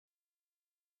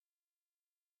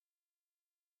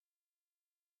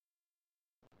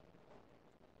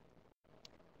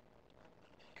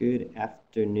Good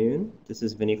afternoon. This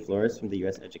is Vinny Flores from the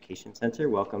U.S. Education Center.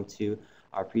 Welcome to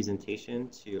our presentation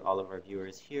to all of our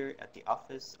viewers here at the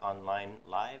office, online,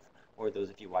 live, or those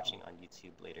of you watching on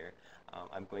YouTube later.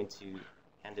 I'm going to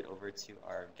hand it over to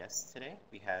our guests today.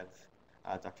 We have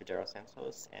Dr. Daryl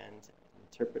Santos and an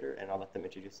interpreter, and I'll let them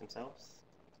introduce themselves.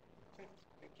 Okay,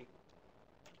 thank you.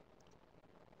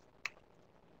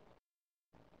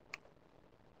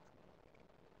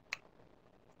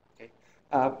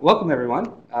 Welcome,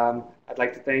 everyone. I'd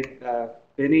like to thank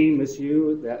Vinny, Ms.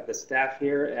 Yu, the staff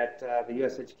here at the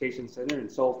U.S. Education Center and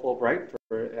Seoul Fulbright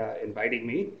for inviting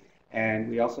me. And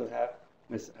we also have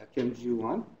Ms. Kim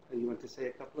Ju-won. You want to say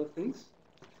a couple of things?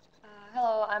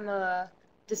 Hello, I'm a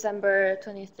December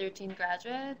 2013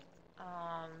 graduate.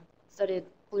 Studied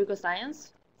political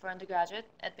science for undergraduate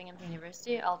at Binghamton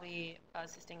University. I'll be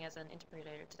assisting as an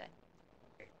interpreter today.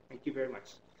 Okay, thank you very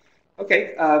much.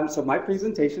 Okay, so my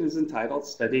presentation is entitled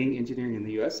Studying Engineering in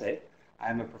the USA.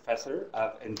 I'm a professor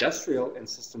of Industrial and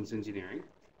Systems Engineering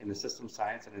in the Systems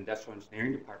Science and Industrial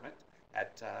Engineering Department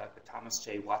at the Thomas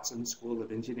J. Watson School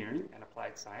of Engineering and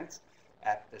Applied Science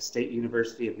at the State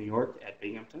University of New York at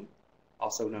Binghamton,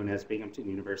 also known as Binghamton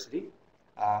University.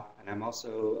 And I'm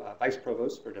also Vice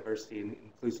Provost for Diversity and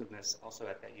Inclusiveness also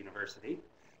at that university.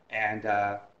 And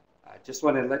I just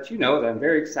want to let you know that I'm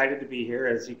very excited to be here.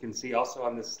 As you can see also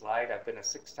on this slide, I've been a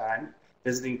 6-time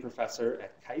visiting professor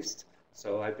at KAIST.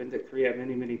 So I've been to Korea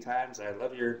many, many times. I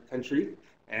love your country,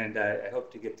 and I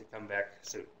hope to get to come back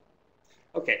soon.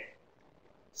 Okay,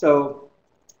 so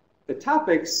the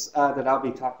topics that I'll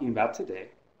be talking about today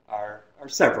are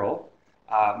several.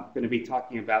 I'm going to be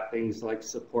talking about things like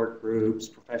support groups,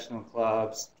 professional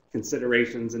clubs,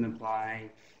 considerations in applying,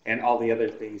 and all the other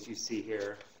things you see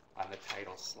here on the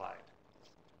title slide.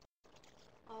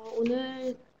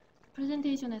 오늘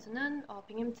프레젠테이션에서는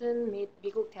빙햄튼 및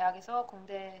미국 대학에서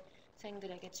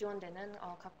공대생들에게 지원되는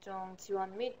각종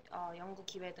지원 및 연구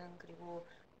기회 등 그리고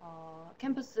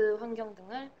캠퍼스 환경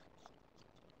등을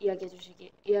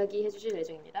이야기해 주실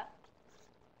예정입니다.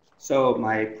 So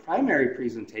my primary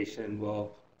presentation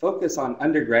will focus on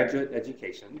undergraduate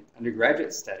education,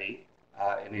 undergraduate study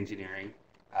in engineering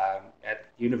at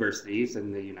universities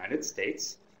in the United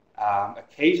States.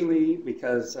 Occasionally,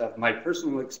 because of my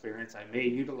personal experience, I may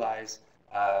utilize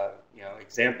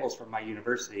examples from my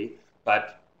university,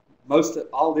 but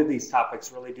all of these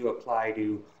topics really do apply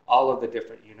to all of the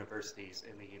different universities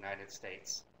in the United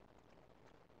States.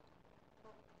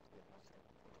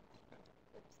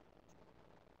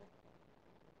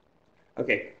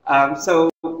 Okay,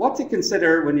 so what to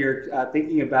consider when you're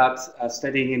thinking about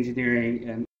studying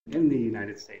engineering in the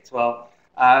United States? Well,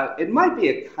 it might be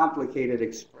a complicated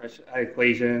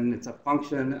equation. It's a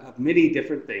function of many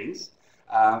different things,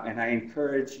 and I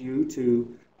encourage you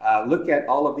to look at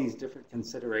all of these different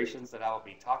considerations that I will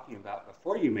be talking about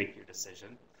before you make your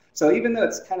decision. So even though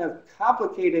it's kind of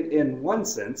complicated in one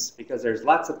sense, because there's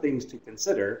lots of things to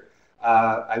consider,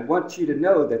 I want you to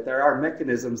know that there are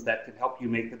mechanisms that can help you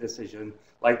make the decision,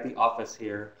 like the office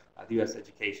here, the U.S.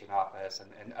 Education Office,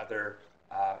 and other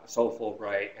Seoul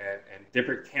Fulbright and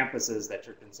different campuses that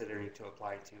you're considering to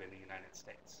apply to in the United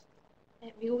States.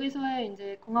 네, 미국에서의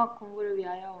이제 공학 공부를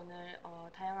위하여 오늘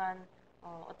다양한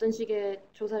어떤 식의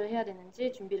조사를 해야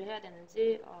되는지 준비를 해야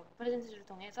되는지 프레젠테이션을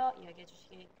통해서 이야기해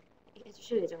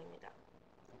주실 예정입니다.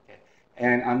 Okay.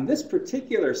 And on this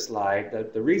particular slide,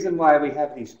 the reason why we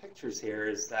have these pictures here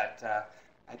is that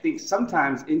I think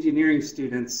sometimes engineering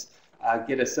students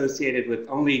get associated with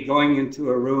only going into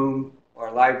a room or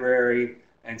a library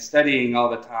and studying all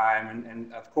the time,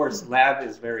 and of course lab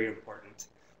is very important,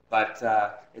 but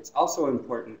it's also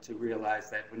important to realize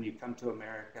that when you come to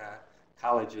America,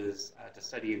 colleges to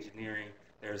study engineering,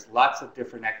 there's lots of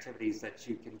different activities that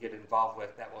you can get involved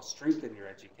with that will strengthen your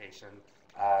education,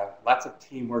 lots of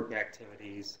teamwork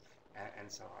activities, and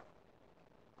so on.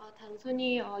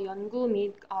 단순히 연구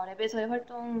및 랩에서의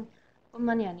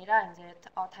활동뿐만이 아니라 이제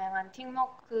다양한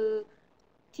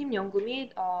팀 연구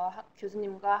및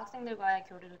교수님과 학생들과의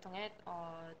교류를 통해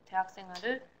대학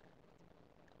생활을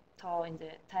더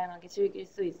이제 다양하게 즐길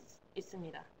수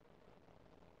있습니다.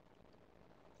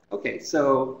 Okay,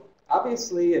 so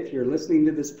obviously if you're listening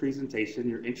to this presentation,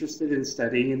 you're interested in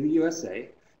studying in the USA.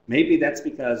 Maybe that's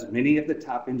because many of the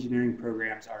top engineering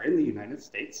programs are in the United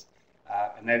States,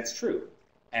 and that's true.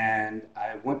 And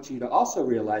I want you to also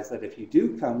realize that if you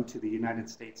do come to the United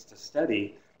States to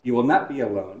study, you will not be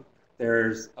alone.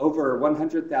 There's over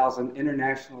 100,000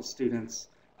 international students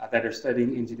that are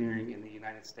studying engineering in the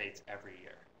United States every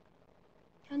year.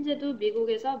 현재도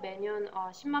미국에서 매년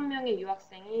 10만 명의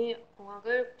유학생이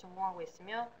공학을 전공하고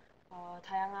있으며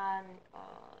다양한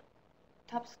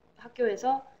탑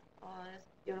학교에서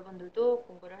여러분들도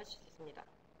공부를 하실 수 있습니다.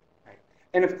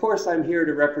 And of course, I'm here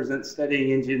to represent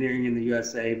studying engineering in the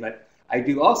USA, but I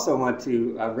do also want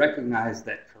to recognize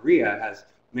that Korea has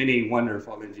many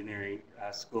wonderful engineering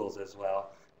schools as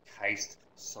well. KAIST,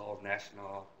 Seoul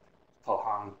National,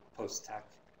 Pohang, Post-Tech,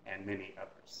 and many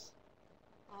others.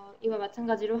 이와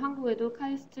마찬가지로 한국에도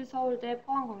카이스트, 서울대,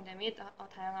 포항공대 및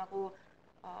다양하고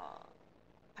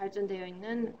발전되어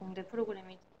있는 공대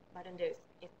프로그램이 마련되어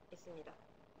있습니다.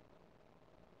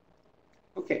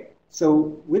 Okay,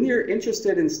 so when you're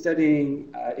interested in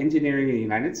studying engineering in the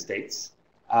United States,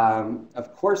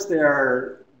 of course there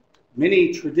are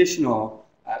many traditional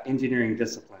engineering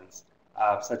disciplines,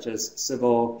 such as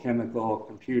civil, chemical,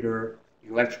 computer,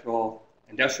 electrical,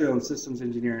 industrial and systems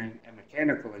engineering, and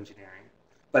mechanical engineering.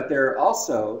 But there are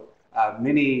also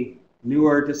many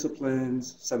newer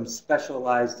disciplines, some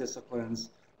specialized disciplines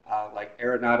like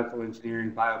aeronautical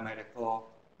engineering, biomedical,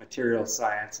 material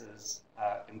sciences,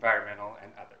 environmental,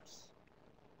 and others.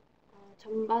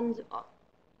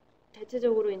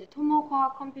 대체적으로 이제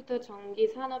토목화학, 컴퓨터, 전기,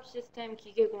 산업 시스템,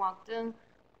 기계공학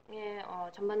등의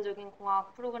전반적인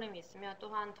공학 프로그램이 있으며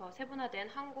또한 더 세분화된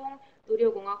항공,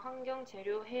 의료공학, 환경,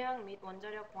 재료, 해양 및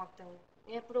원자력 공학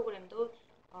등의 프로그램도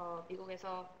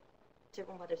미국에서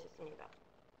제공받을 수 있습니다.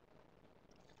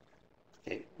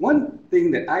 Okay. One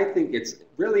thing that I think it's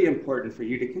really important for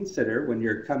you to consider when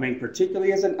you're coming,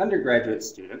 particularly as an undergraduate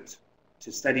student,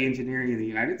 to study engineering in the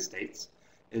United States,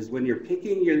 is when you're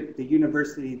picking the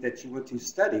university that you want to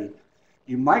study,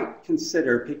 you might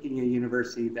consider picking a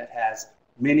university that has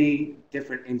many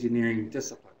different engineering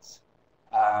disciplines.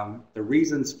 The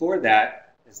reasons for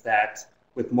that is that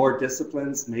with more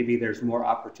disciplines, maybe there's more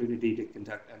opportunity to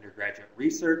conduct undergraduate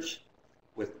research.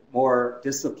 With more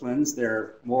disciplines,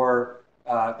 there's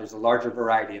a larger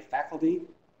variety of faculty.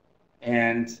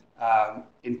 And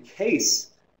in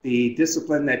case the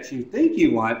discipline that you think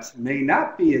you want may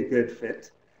not be a good fit,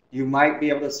 you might be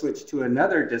able to switch to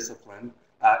another discipline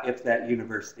if that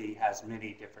university has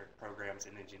many different programs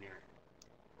in engineering.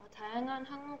 다양한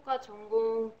학문과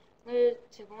전공을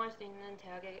제공할 수 있는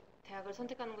대학을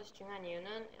선택하는 것이 중요한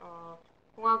이유는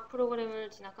공학 프로그램을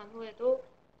진학한 후에도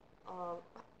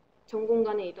전공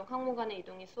간의 이동, 학문 간의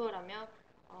이동이 수월하며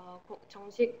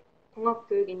정식 공학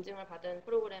교육 인증을 받은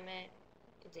프로그램에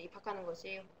이제 입학하는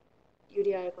것이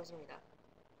유리할 것입니다.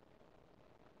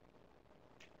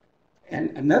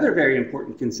 And another very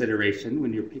important consideration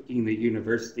when you're picking the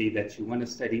university that you want to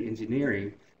study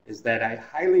engineering is that I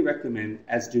highly recommend,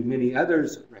 as do many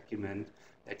others recommend,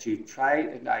 that you try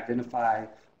and identify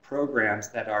programs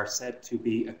that are said to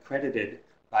be accredited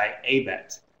by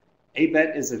ABET.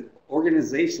 ABET is an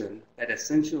organization that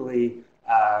essentially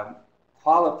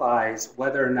qualifies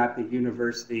whether or not the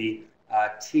university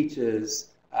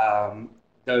teaches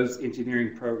those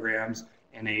engineering programs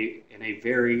in a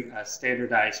very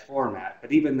standardized format.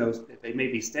 But even though they may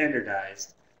be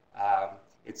standardized,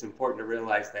 it's important to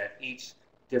realize that each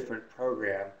different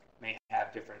program may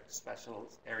have different special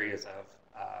areas of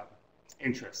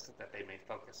interest that they may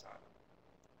focus on.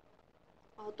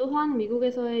 또한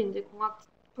미국에서의 이제 공학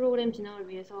프로그램 진학을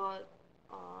위해서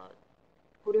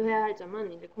고려해야 할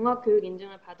점은 이제 공학 교육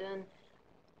인증을 받은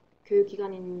교육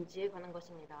기관인지에 관한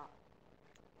것입니다.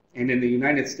 And in the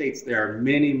United States, there are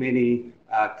many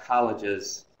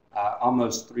colleges,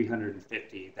 almost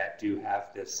 350, that do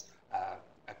have this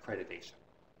accreditation.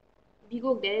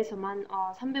 미국 내에서만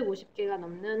 350개가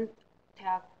넘는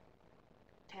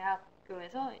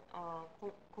대학교에서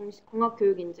공학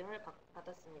교육 인증을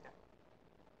받았습니다.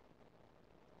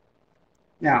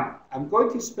 Now, I'm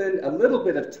going to spend a little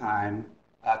bit of time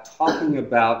talking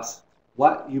about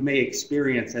what you may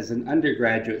experience as an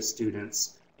undergraduate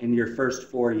student in your first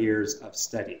 4 years of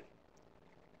study.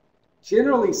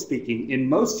 Generally speaking, in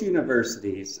most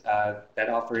universities that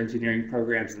offer engineering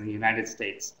programs in the United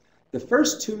States, the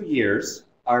first 2 years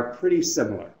are pretty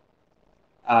similar.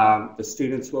 The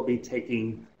students will be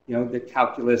taking, the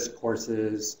calculus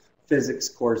courses, physics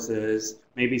courses,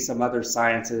 maybe some other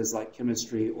sciences like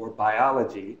chemistry or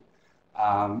biology,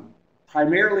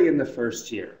 primarily in the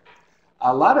first year.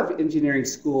 A lot of engineering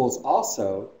schools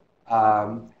also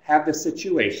have the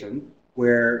situation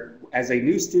where, as a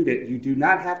new student, you do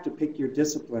not have to pick your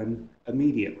discipline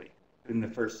immediately in the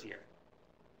first year.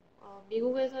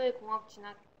 미국에서의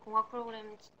공학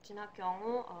프로그램 진학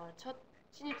경우 첫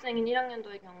신입생인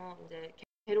 1학년도의 경우 이제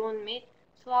개론 및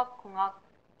수학, 공학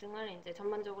등을 이제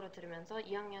전반적으로 들으면서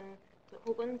 2학년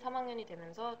혹은 3학년이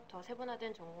되면서 더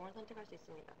세분화된 전공을 선택할 수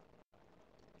있습니다.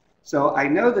 So I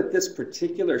know that this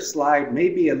particular slide may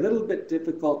be a little bit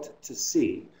difficult to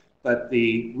see, but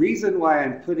the reason why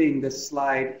I'm putting this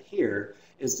slide here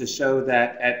is to show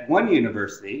that at one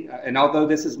university, and although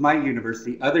this is my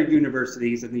university, other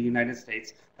universities in the United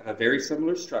States have a very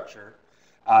similar structure.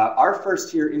 Our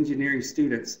first year engineering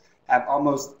students have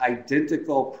almost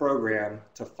identical program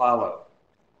to follow.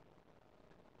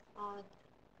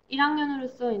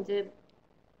 1학년으로서 이제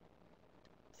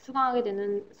수강하게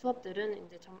되는 수업들은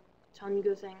이제 전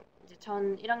교생, 이제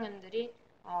전 1학년들이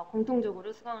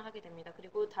공통적으로 수강을 하게 됩니다.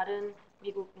 그리고 다른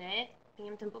미국 내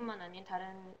빙햄튼뿐만 아닌 다른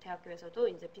대학교에서도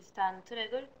이제 비슷한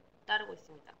트랙을 따르고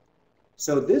있습니다.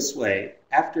 So this way,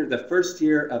 after the first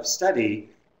year of study,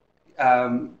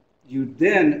 you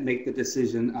then make the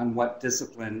decision on what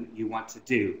discipline you want to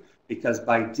do. Because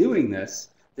by doing this,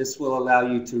 this will allow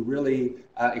you to really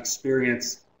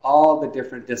experience all the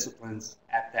different disciplines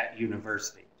at that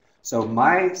university. So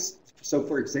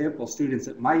for example, students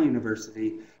at my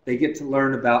university, they get to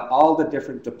learn about all the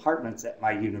different departments at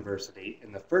my university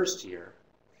in the first year,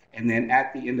 and then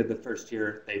at the end of the first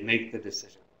year, they make the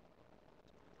decision.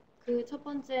 그 첫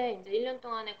번째 이제 1년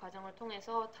동안의 과정을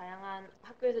통해서 다양한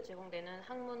학교에서 제공되는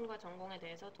학문과 전공에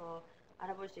대해서 더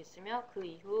알아볼 수 있으며 그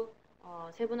이후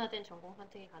세분화된 전공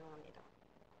선택이 가능합니다.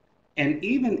 And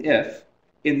even if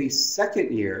in the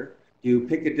second year you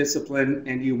pick a discipline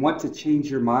and you want to change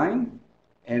your mind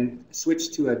and switch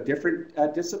to a different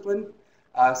discipline,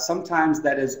 sometimes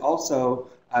that is also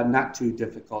not too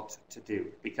difficult to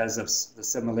do because of the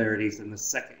similarities in the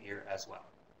second year as well.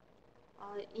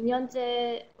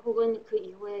 2년째 혹은 그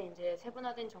이후에 이제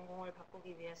세분화된 전공을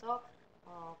바꾸기 위해서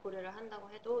고려를 한다고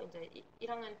해도 이제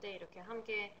 1학년 때 이렇게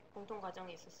함께 공통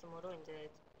과정이 있었으므로 이제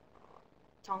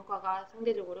전과가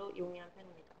상대적으로 용이한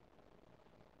편입니다.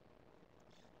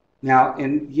 Now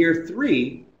in year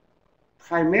 3,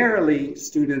 primarily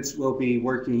students will be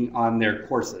working on their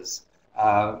courses,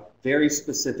 very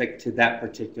specific to that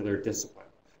particular discipline.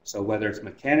 So whether it's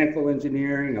mechanical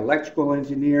engineering, electrical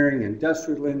engineering,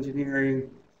 industrial engineering,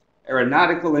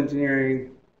 aeronautical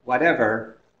engineering,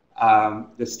 whatever,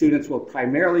 the students will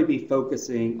primarily be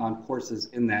focusing on courses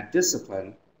in that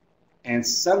discipline. And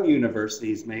some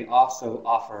universities may also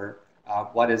offer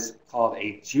what is called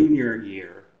a junior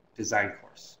year design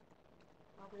course.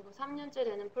 그리고 3년째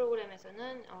되는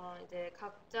프로그램에서는 이제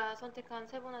각자 선택한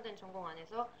세분화된 전공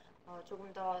안에서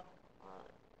조금 더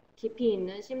깊이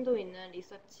있는 심도 있는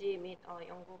리서치 및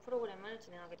연구 프로그램을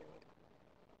진행하게 됩니다.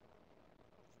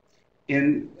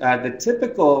 In the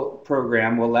typical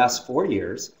program will last 4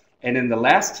 years, and in the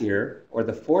last year or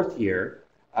the fourth year,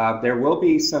 there will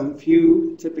be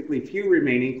typically few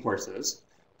remaining courses,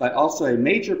 but also a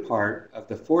major part of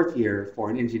the fourth year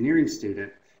for an engineering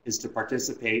student is to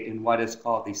participate in what is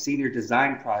called the Senior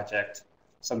Design Project,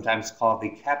 sometimes called the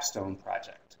Capstone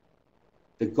Project.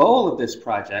 The goal of this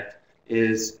project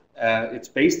is it's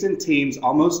based in teams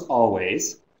almost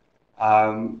always.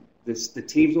 The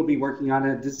teams will be working on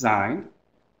a design.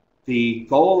 The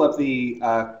goal of the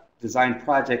design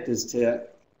project is to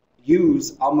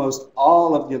use almost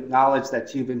all of the knowledge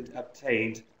that you've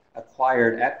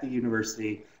acquired at the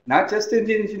university, not just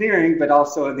in engineering, but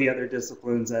also in the other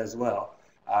disciplines as well.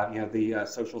 The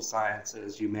social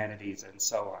sciences, humanities, and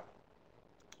so on.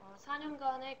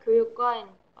 4년간의 교육과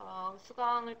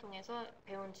수강을 통해서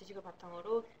배운 지식을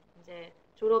바탕으로 이제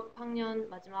졸업 학년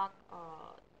마지막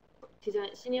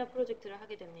시니어 프로젝트를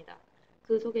하게 됩니다.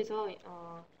 그 속에서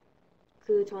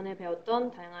그 전에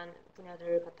배웠던 다양한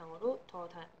분야들을 바탕으로 더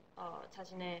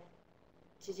자신의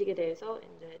지식에 대해서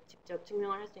이제 직접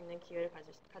증명을 할 수 있는 기회를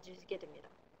가지게 됩니다.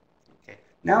 Okay.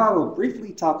 Now I will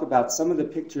briefly talk about some of the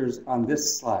pictures on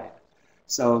this slide.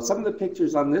 So some of the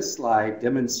pictures on this slide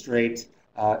demonstrate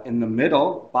in the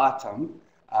middle, bottom,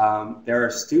 there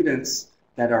are students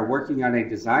that are working on a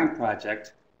design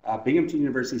project, Binghamton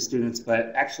University students,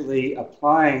 but actually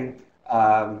applying,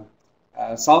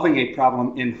 solving a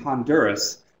problem in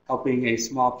Honduras, helping a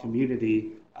small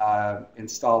community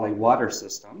install a water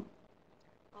system.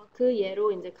 그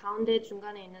예로 이제 가운데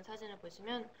중간에 있는 사진을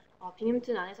보시면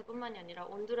빙햄튼 안에서뿐만이 아니라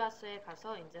온두라스에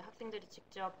가서 이제 학생들이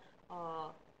직접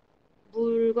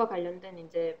물과 관련된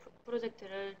이제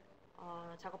프로젝트를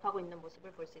작업하고 있는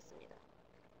모습을 볼 수 있습니다.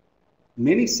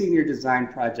 Many senior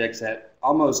design projects at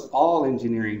almost all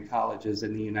engineering colleges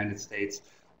in the United States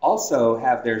also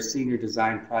have their senior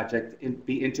design project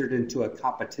be entered into a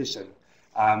competition.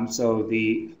 So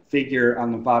the figure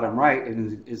on the bottom right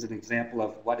is an example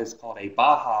of what is called a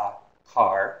Baja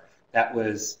car that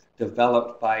was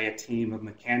developed by a team of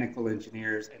mechanical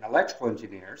engineers and electrical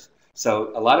engineers.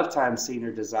 So a lot of times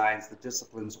senior designs, the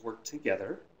disciplines work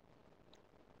together.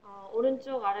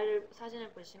 오른쪽 아래를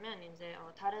사진을 보시면 이제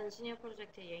다른 시니어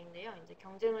프로젝트의 예인데요. 이제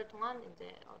경쟁을 통한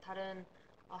이제 다른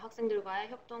학생들과의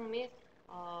협동 및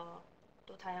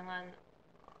또 다양한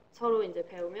서로 이제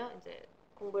배우며 이제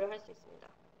공부를 할 수 있습니다.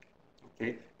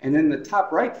 Okay, and in the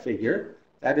top right figure,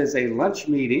 that is a lunch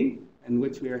meeting in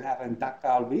which we are having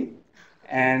닭갈비,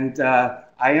 and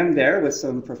I am there with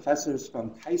some professors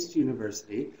from KAIST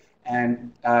University,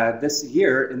 and this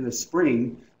year in the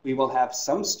spring, we will have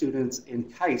some students in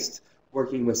KAIST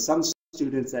working with some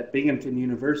students at Binghamton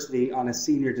University on a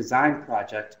senior design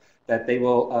project that they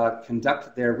will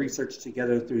conduct their research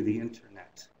together through the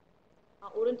internet.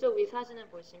 오른쪽 위 사진을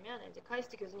보시면 이제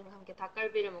카이스트 교수님과 함께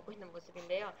닭갈비를 먹고 있는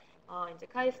모습인데요. 이제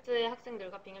카이스트의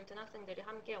학생들과 빙햄튼 학생들이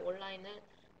함께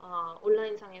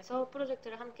온라인상에서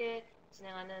프로젝트를 함께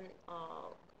진행하는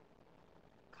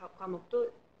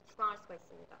과목도 수강할 수가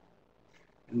있습니다.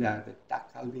 The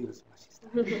닭갈비 was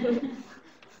맛있어요.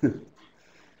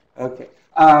 Okay.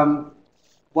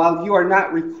 While you are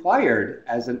not required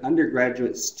as an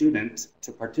undergraduate student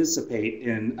to participate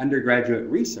in undergraduate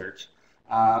research,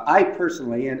 I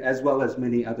personally, and as well as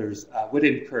many others, would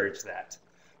encourage that.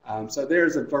 So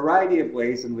there's a variety of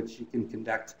ways in which you can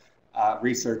conduct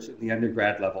research at the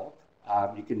undergrad level.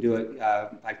 You can do it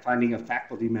by finding a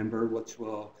faculty member which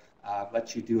will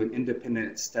let you do an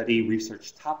independent study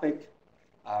research topic.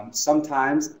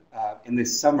 Sometimes in the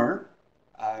summer,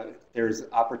 there's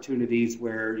opportunities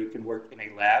where you can work in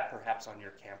a lab, perhaps on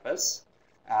your campus.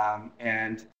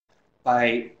 And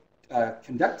by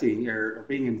conducting or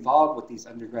being involved with these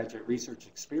undergraduate research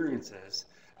experiences,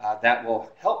 that will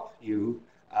help you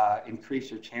increase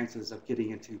your chances of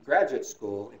getting into graduate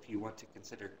school if you want to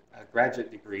consider a graduate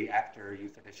degree after you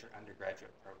finish your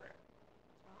undergraduate program.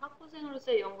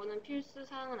 학부생으로서의 연구는 필수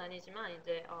사항은 아니지만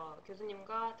이제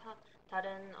교수님과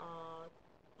다른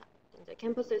이제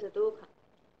캠퍼스에서도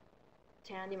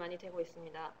제안이 많이 되고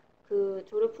있습니다. 그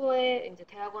졸업 후에 이제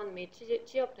대학원 및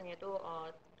취업 등에도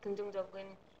긍정적인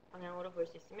방향으로 볼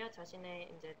수 있으며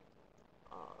자신의 이제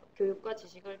교육과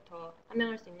지식을 더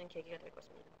함양할 수 있는 계기가 될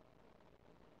것입니다.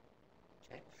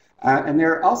 Okay. And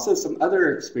there are also some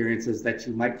other experiences that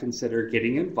you might consider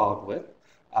getting involved with,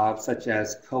 such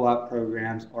as co-op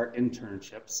programs or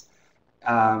internships.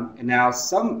 And now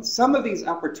some of these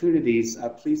opportunities,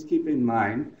 please keep in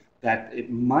mind that it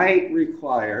might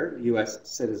require U.S.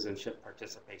 citizenship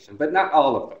participation, but not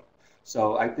all of them.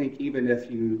 So I think even if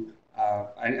you,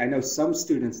 I know some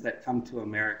students that come to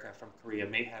America from Korea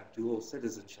may have dual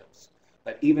citizenships,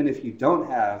 but even if you don't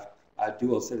have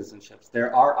dual citizenships,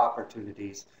 there are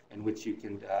opportunities in which you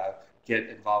can get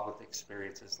involved with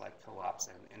experiences like co-ops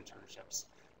and internships.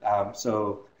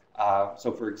 So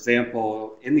for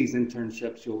example, in these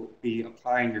internships, you'll be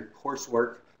applying your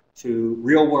coursework to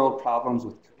real-world problems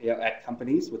at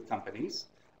companies.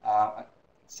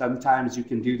 Sometimes you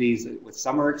can do these with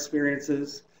summer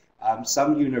experiences.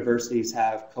 Some universities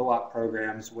have co-op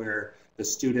programs where the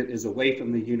student is away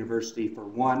from the university for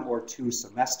 1 or 2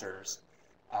 semesters.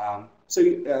 So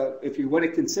if you want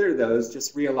to consider those,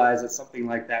 just realize that something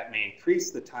like that may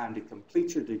increase the time to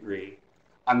complete your degree.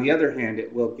 On the other hand,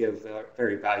 it will give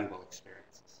very valuable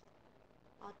experiences.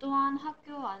 또한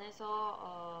학교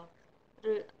안에서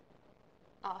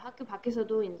학교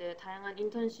밖에서도 이제 다양한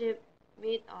인턴십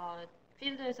및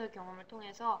필드에서 경험을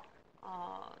통해서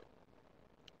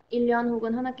 1년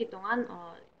혹은 한 학기 동안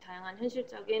다양한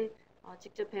현실적인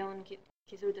직접 배운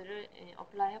기술들을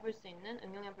어플라이 해볼 수 있는,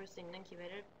 응용해 볼 수 있는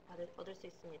기회를 얻을 수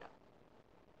있습니다.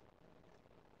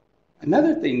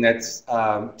 Another thing that's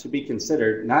to be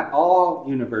considered, not all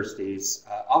universities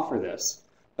offer this,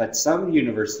 but some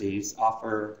universities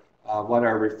offer what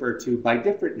are referred to by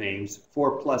different names,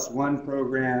 4+1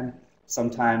 program,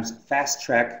 sometimes fast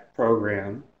track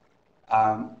program.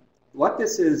 What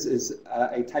this is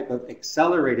a type of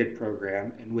accelerated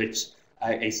program in which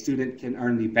a student can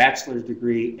earn the bachelor's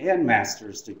degree and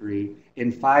master's degree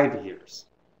in 5 years.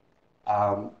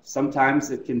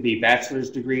 Sometimes it can be bachelor's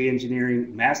degree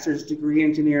engineering, master's degree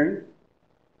engineering,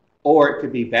 or it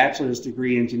could be bachelor's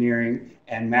degree engineering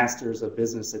and master's of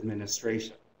business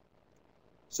administration.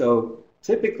 So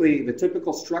typically, the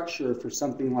typical structure for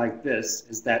something like this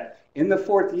is that in the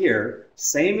 4th year,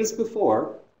 same as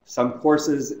before, some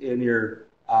courses in your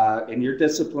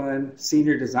discipline,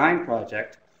 senior design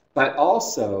project, but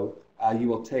also you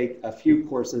will take a few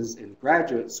courses in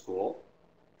graduate school.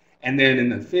 And then in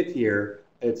the 5th year,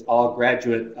 it's all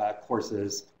graduate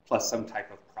courses plus some type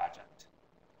of project.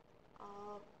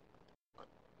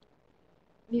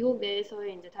 미국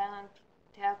내에서의 이제 다양한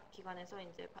대학 기관에서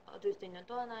이제 얻을 수 있는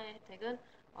또 하나의 혜택은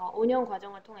 5년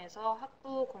과정을 통해서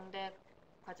학부 공대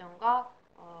과정과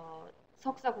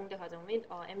석사 공대 과정 및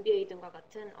MBA 등과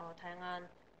같은 다양한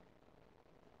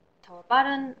더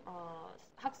빠른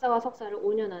학사와 석사를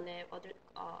 5년 안에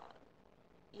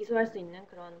이수할 수 있는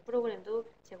그런 프로그램도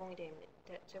제공이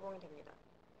됩니다.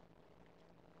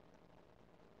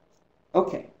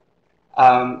 Okay.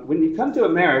 When you come to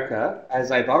America,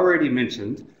 as I've already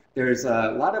mentioned, there's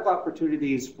a lot of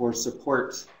opportunities for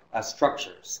support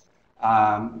structures.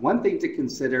 One thing to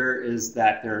consider is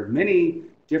that there are many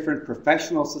different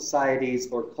professional societies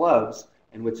or clubs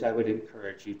in which I would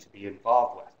encourage you to be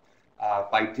involved with.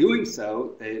 By doing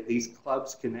so, these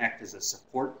clubs can act as a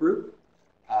support group.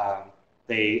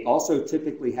 They also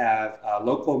typically have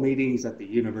local meetings at the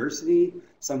university,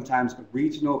 sometimes a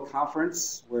regional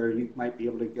conference where you might be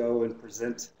able to go and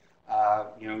present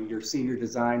your senior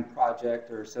design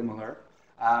project or similar,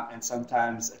 and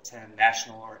sometimes attend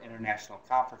national or international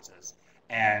conferences.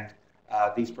 And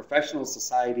these professional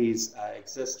societies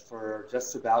exist for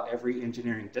just about every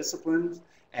engineering discipline,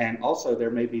 and also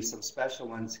there may be some special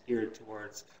ones geared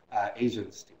towards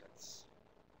Asian students.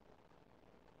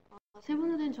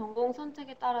 세분화된 전공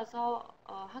선택에 따라서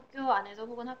학교 안에서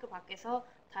혹은 학교 밖에서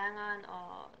다양한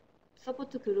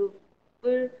서포트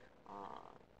그룹을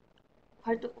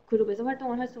그룹에서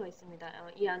활동을 할 수가 있습니다.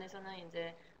 이 안에서는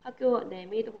이제 학교 내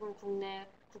및 혹은 국내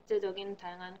국제적인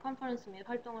다양한 컨퍼런스 및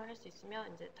활동을 할 수 있으며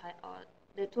이제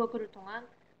네트워크를 통한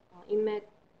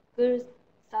인맥을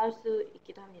쌓을 수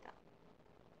있기도 합니다.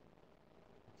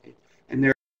 And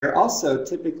there are also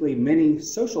typically many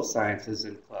social sciences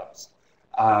in clubs.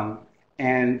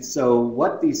 And so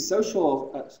what these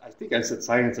social, I think I said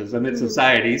sciences, I meant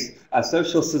societies,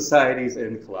 social societies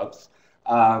and clubs,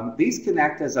 these can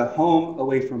act as a home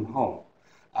away from home.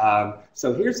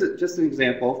 So here's just an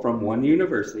example from one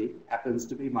university, happens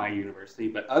to be my university,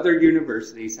 but other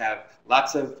universities have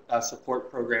lots of support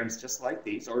programs just like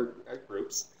these, or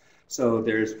groups. So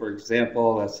there's, for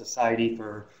example, a Society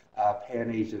for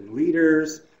Pan-Asian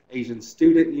Leaders, Asian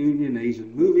Student Union,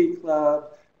 Asian Movie Club.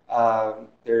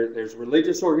 There's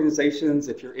religious organizations,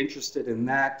 if you're interested in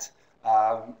that,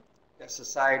 a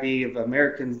Society of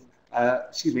American,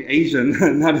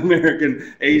 Asian, not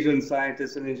American, Asian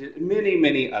scientists and engineers,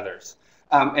 many others.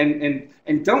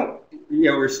 And don't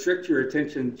restrict your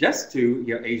attention just to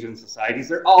Asian societies.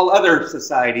 There are all other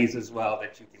societies as well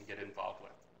that you can get involved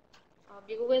with.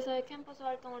 미국에서의 캠퍼스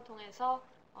활동을 통해서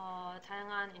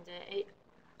다양한 이제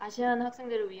아시안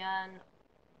학생들을 위한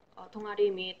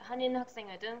동아리 및 한인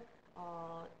학생회 등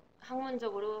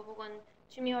학문적으로 혹은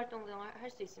취미 활동 등을 할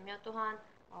수 있으며 또한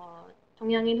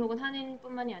동양인 혹은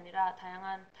한인뿐만이 아니라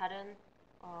다양한 다른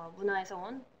문화에서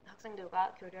온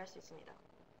학생들과 교류할 수 있습니다.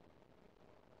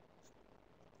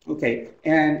 Okay,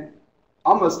 and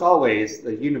almost always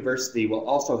the university will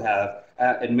also have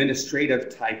administrative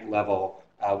type level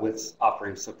with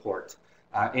offering support,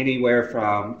 anywhere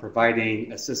from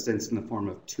providing assistance in the form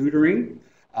of tutoring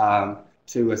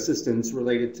to assistance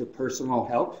related to personal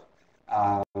help,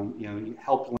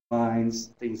 helplines,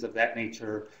 things of that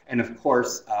nature. And of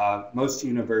course, most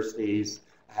universities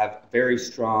have very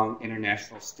strong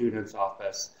international students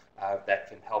office that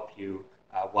can help you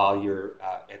while you're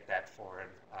at that foreign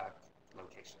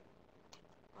location.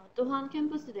 또한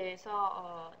캠퍼스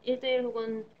내에서 1대1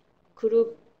 혹은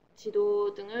그룹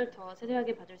지도 등을 더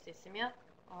세세하게 받을 수 있으며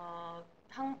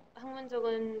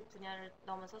학문적인 분야를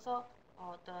넘어서서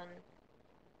어떤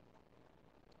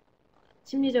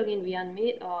심리적인 위안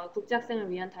및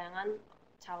국제학생을 위한 다양한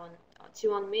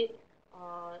지원 및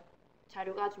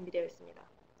자료가 준비되어 있습니다.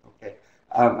 Okay,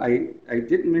 I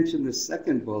didn't mention the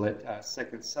second bullet,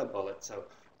 second sub-bullet. So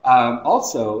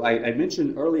also, I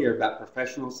mentioned earlier about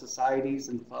professional societies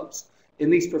and clubs. In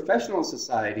these professional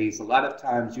societies, a lot of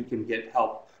times you can get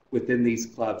help within these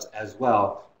clubs as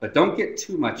well, but don't get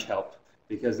too much help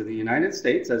because in the United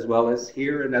States, as well as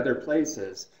here and other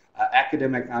places,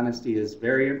 academic honesty is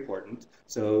very important.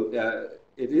 So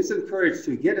it is encouraged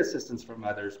to get assistance from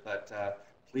others, but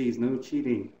please, no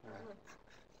cheating.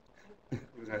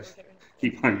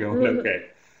 Keep on going, okay.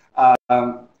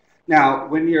 Now,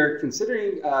 when you're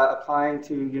considering applying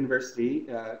to university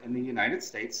in the United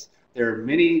States, there are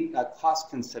many cost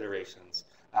considerations.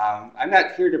 I'm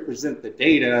not here to present the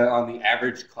data on the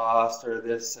average cost or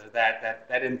this or that.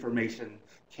 That information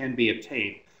can be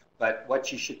obtained. But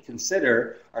what you should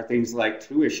consider are things like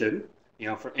tuition,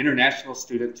 for international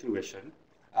student tuition,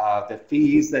 the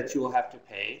fees that you will have to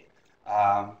pay,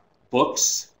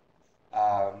 books,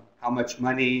 how much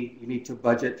money you need to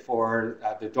budget for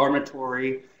the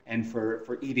dormitory and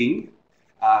for eating.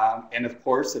 And of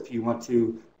course, if you want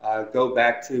to go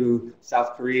back to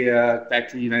South Korea, back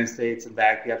to the United States and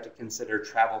back, you have to consider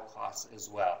travel costs as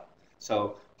well.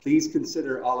 So please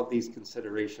consider all of these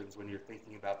considerations when you're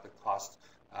thinking about the cost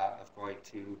of going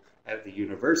to the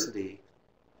university.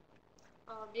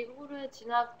 미국으로의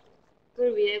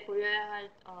진학을 위해 고려해야 할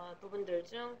부분들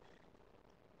중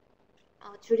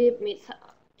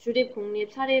주립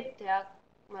공립 사립 대학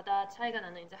대학마다 차이가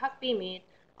나는 이제 학비 및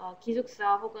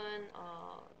기숙사 혹은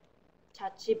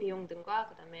자취 비용 등과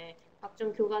그다음에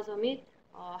각종 교과서 및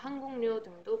항공료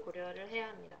등도 고려를 해야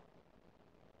합니다.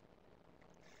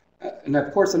 And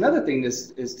of course, another thing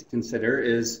is to consider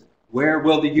is where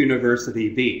will the university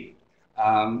be?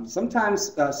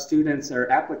 Sometimes students or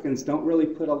applicants don't really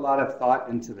put a lot of thought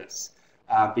into this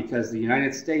because the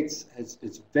United States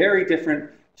is very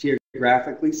different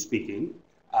geographically speaking.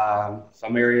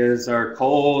 Some areas are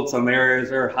cold, some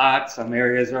areas are hot, some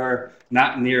areas are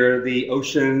not near the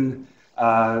ocean,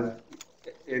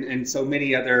 and so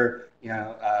many other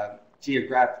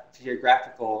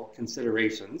geographical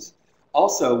considerations.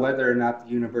 Also, whether or not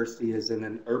the university is in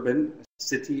an urban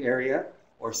city area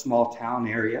or small town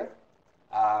area.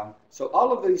 So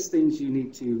all of these things you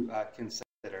need to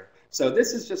consider. So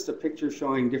this is just a picture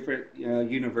showing different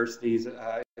universities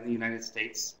in the United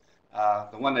States.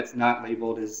 The one that's not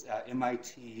labeled is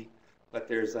MIT, but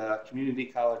there's a community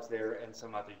college there and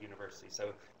some other universities.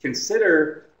 So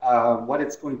consider what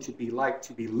it's going to be like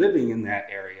to be living in that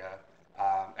area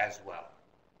as well.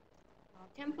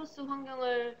 캠퍼스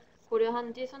환경을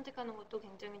고려한 뒤 선택하는 것도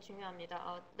굉장히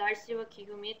중요합니다. 날씨와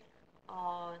기후 및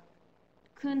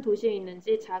큰 도시에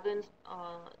있는지 작은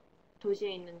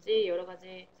도시에 있는지 여러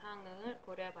가지 사항을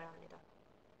고려해 봐야 합니다.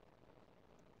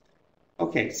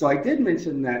 Okay, so I did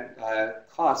mention that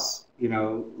costs, a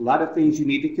lot of things you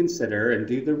need to consider and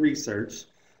do the research,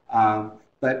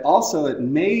 but also it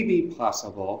may be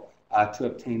possible to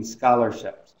obtain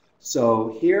scholarships.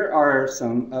 So here are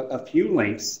a few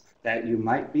links that you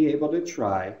might be able to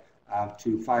try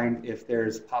to find if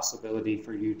there's possibility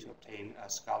for you to obtain a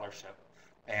scholarship.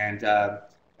 And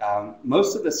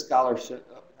most of the scholarship,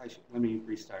 let me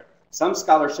restart. Some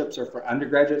scholarships are for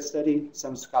undergraduate study,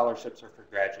 some scholarships are for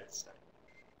graduate study.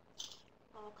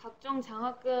 각종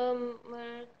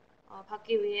장학금을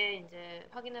받기 위해 이제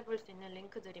확인해 볼 수 있는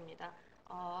링크들입니다.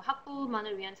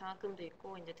 학부만을 위한 장학금도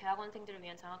있고 이제 대학원생들을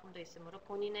위한 장학금도 있으므로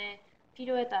본인의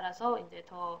필요에 따라서 이제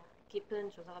더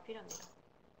깊은 조사가 필요합니다.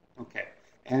 Okay,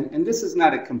 and this is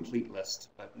not a complete list,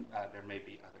 but there may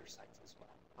be other sites as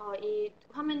well. 이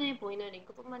화면에 보이는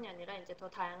링크뿐만이 아니라 이제 더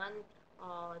다양한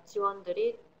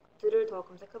지원들을 더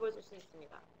검색해 볼 수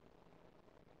있습니다.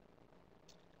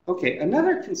 Okay,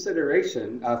 another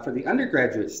consideration for the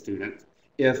undergraduate student,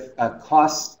 if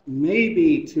costs may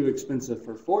be too expensive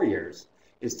for 4 years,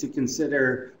 is to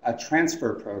consider a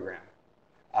transfer program.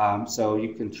 So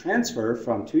you can transfer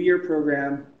from 2-year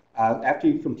program after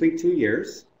you complete 2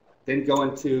 years, then go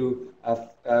into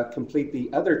complete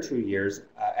the other 2 years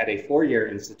at a 4-year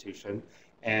institution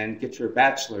and get your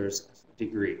bachelor's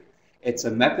degree. It's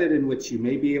a method in which you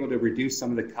may be able to reduce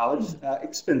some of the college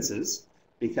expenses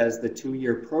because the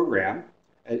 2-year program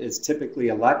is typically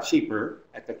a lot cheaper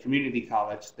at the community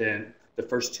college than the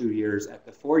first 2 years at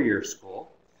the 4-year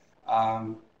school.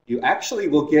 You actually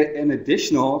will get an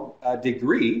additional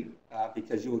degree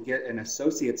because you will get an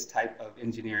associate's type of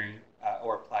engineering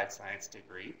or applied science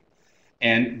degree.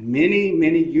 And many,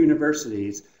 many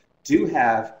universities do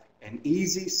have an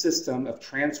easy system of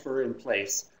transfer in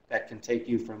place that can take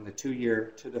you from the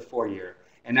 2-year to the 4-year.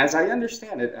 And as I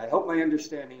understand it, I hope my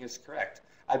understanding is correct,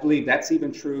 I believe that's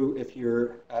even true if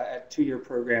you're at 2-year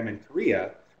program in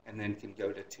Korea and then can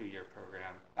go to 2-year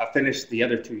program, finish the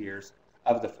other 2 years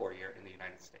of the 4-year in the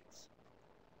United States.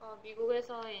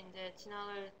 미국에서 이제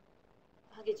진학을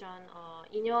하기 전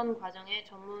 2년 과정의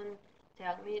전문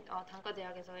대학 및 단과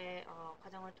대학에서의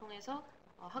과정을 통해서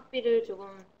학비를 조금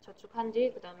저축한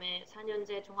뒤 그다음에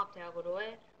 4년제 종합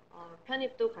대학으로의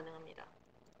편입도 가능합니다.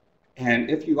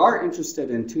 And if you are interested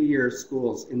in 2-year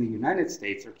schools in the United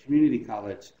States or community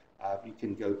college, you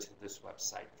can go to this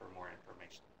website for more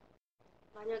information.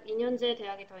 만약 2년제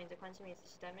대학에 더 이제 관심이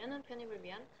있으시다면 편입을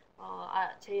위한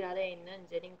제일 아래에 있는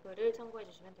이제 링크를 참고해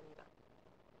주시면 됩니다.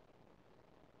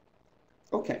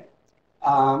 Okay.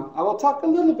 I will talk a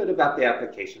little bit about the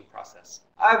application process.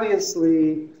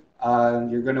 Obviously,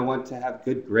 you're going to want to have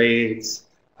good grades.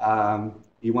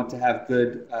 You want to have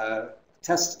good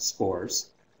test scores.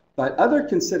 But other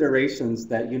considerations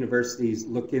that universities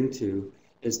look into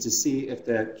is to see if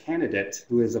the candidate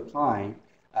who is applying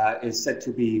is said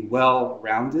to be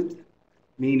well-rounded,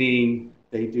 meaning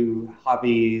they do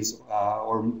hobbies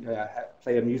or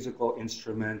play a musical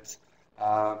instrument,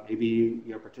 maybe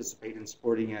participate in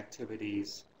sporting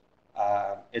activities,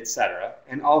 etc.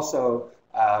 And also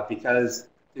because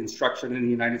instruction in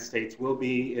the United States will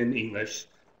be in English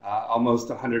almost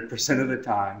 100% of the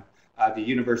time, the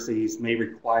universities may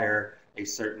require a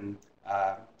certain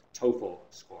TOEFL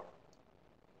score.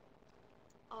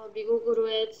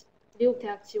 미국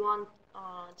대학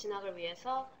진학을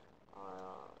위해서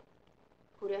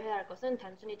고려해야 할 것은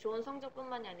단순히 좋은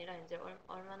성적뿐만이 아니라 이제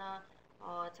얼마나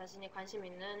자신이 관심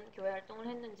있는 교회 활동을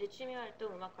했는지, 취미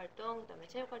활동, 음악 활동, 그다음에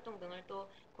체육 활동 등을 또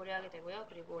고려하게 되고요.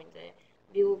 그리고 이제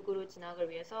미국으로 진학을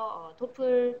위해서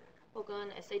토플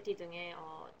혹은 SAT 등의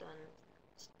어떤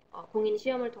공인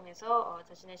시험을 통해서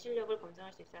자신의 실력을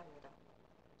검증할 수 있어야 합니다.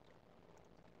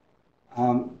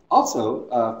 Also,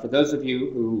 for those of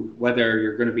you who, whether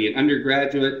you're going to be an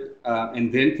undergraduate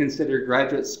and then consider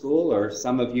graduate school, or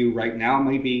some of you right now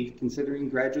may be considering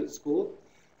graduate school,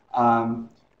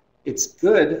 it's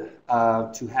good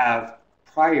to have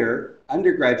prior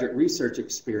undergraduate research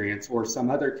experience or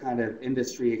some other kind of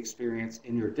industry experience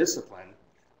in your discipline,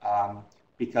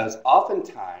 because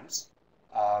oftentimes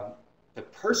the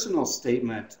personal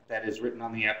statement that is written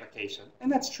on the application,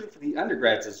 and that's true for the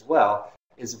undergrads as well,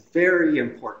 is very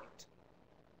important.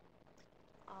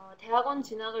 대학원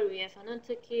진학을 위해서는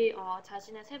특히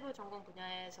자신의 세부 전공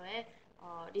분야에서의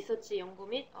리서치 연구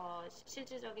및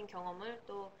실질적인 경험을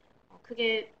또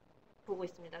크게 보고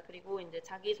있습니다. 그리고 이제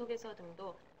자기 소개서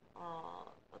등도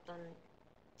어떤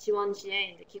지원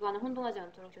시에 이제 기관을 혼동하지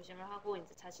않도록 조심을 하고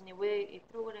이제 자신이 왜 이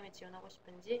프로그램에 지원하고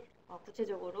싶은지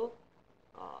구체적으로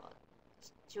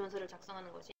지원서를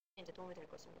작성하는 것이 이제 도움이 될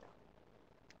것입니다.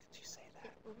 Did you say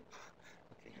that?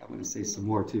 Okay, I'm going to say some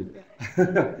more too.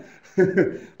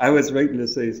 I was waiting to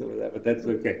say some of that, but that's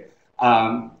okay.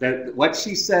 That what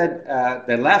she said,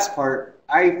 the last part,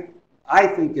 I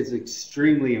think is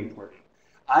extremely important.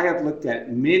 I have looked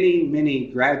at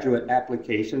many graduate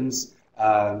applications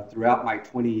throughout my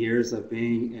 20 years of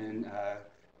being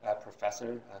a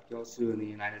professor, 교수 in the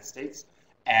United States,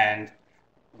 and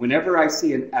whenever I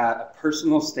see a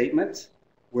personal statement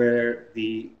where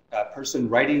the person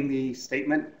writing the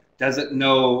statement doesn't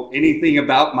know anything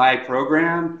about my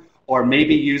program or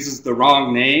maybe uses the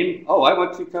wrong name, oh, I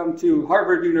want to come to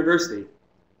Harvard University.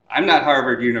 I'm not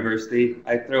Harvard University.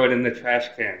 I throw it in the trash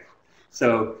can.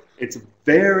 So it's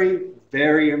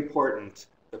very important,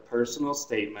 the personal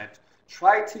statement.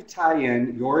 Try to tie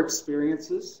in your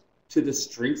experiences to the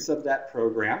strengths of that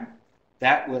program.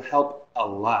 That will help a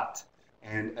lot.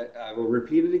 And I will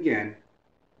repeat it again.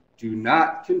 Do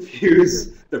not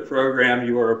confuse the program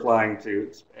you are applying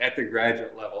to at the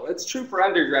graduate level. It's true for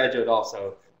undergraduate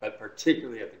also, but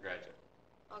particularly at the graduate.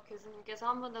 교수님께서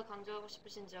한 번 더 강조하고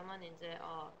싶으신 점은 이제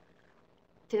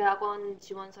대학원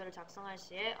지원서를 작성할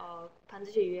시에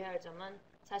반드시 유의해야 할 점은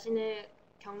자신의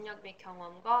경력 및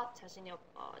경험과 자신이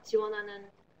지원하는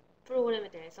프로그램에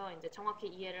대해서 이제 정확히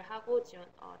이해를 하고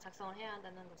작성을 해야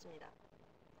한다는 것입니다.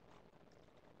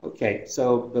 Okay,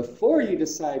 so before you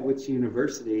decide which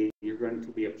university you're going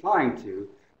to be applying to,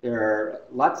 there are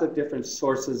lots of different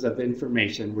sources of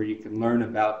information where you can learn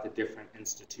about the different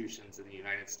institutions in the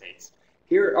United States.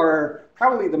 Here are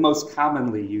probably the most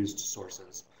commonly used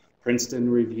sources: Princeton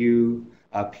Review,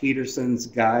 Peterson's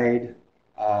Guide,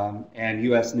 and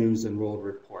U.S. News and World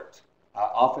Report.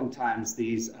 Oftentimes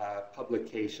these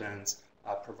publications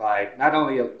provide not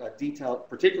only a detailed,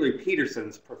 particularly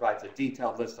Peterson's provides a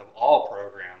detailed list of all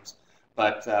programs,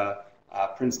 but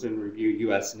Princeton Review,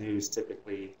 U.S. News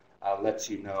typically lets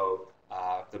you know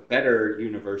the better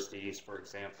universities, for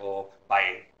example,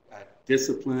 by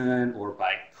discipline or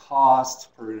by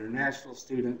cost per international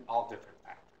student, all different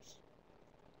factors.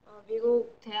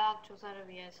 미국 대학 조사를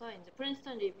위해서 이제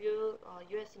프린스턴 리뷰,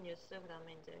 US 뉴스,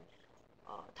 그다음에 이제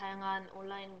다양한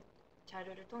온라인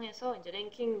자료를 통해서 이제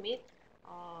랭킹 및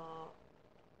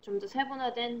좀 더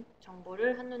세분화된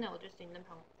정보를 한눈에 얻을 수 있는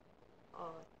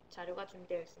자료가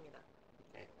준비되어 있습니다.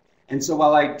 Okay. And so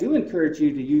while I do encourage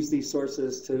you to use these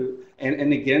sources to,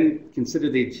 and again, consider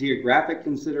the geographic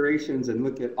considerations and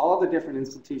look at all the different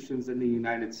institutions in the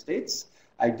United States,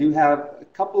 I do have a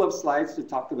couple of slides to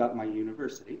talk about my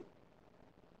university.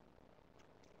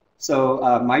 So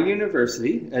my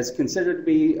university is considered to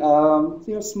be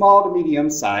small to medium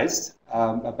sized,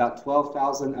 about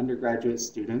 12,000 undergraduate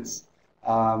students.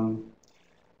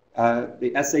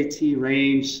 The SAT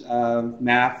range,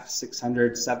 math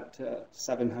 600 to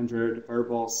 700,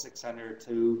 verbal 600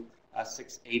 to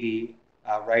 680,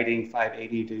 writing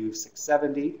 580 to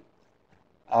 670.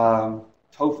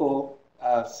 TOEFL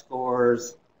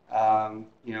scores,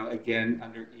 again,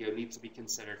 needs to be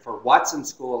considered. For Watson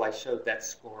School, I showed that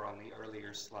score on the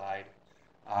earlier slide.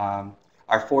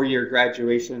 Our four-year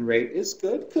graduation rate is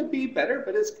good, could be better,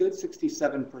 but it's good,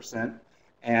 67%.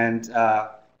 And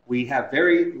we have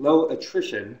very low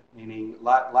attrition, meaning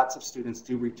lots of students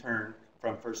do return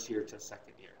from first year to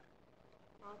second year.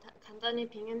 간단히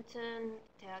빙햄튼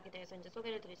대학에 대해서 이제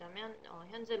소개를 드리자면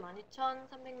현재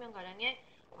 12,300명 가량의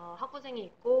학부생이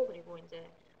있고, 그리고 이제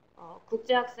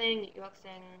국제 학생,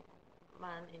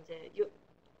 유학생만 이제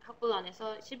학부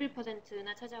안에서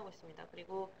 11%나 차지하고 있습니다.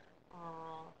 그리고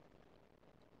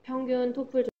평균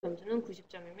토플 점수는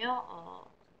 90점이며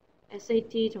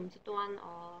SAT 점수 또한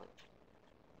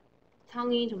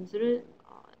상위 점수를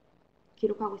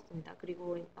기록하고 있습니다.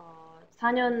 그리고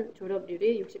 4년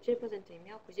졸업률이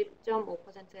 67%이며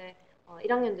 90.5%의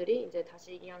 1학년들이 이제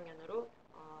다시 2학년으로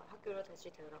학교로 다시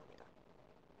되돌아옵니다.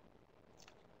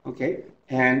 Okay,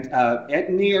 and at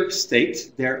New York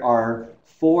State, there are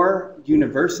 4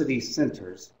 university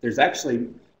centers. There's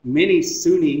actually many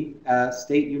SUNY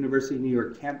State University New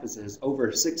York campuses,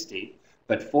 over 60,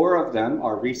 but 4 of them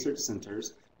are research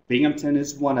centers. Binghamton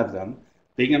is one of them.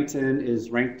 Binghamton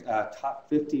is ranked top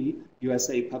 50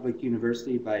 USA public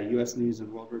university by US News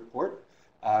and World Report.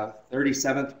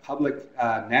 37th public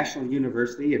national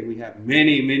university, and we have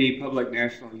many, many public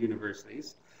national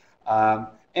universities.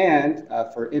 And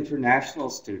for international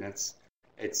students,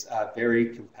 it's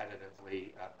very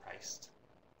competitively priced.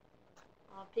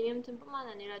 빙햄튼뿐만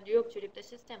아니라 뉴욕 주립대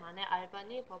시스템 안에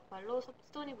알바니, 버팔로,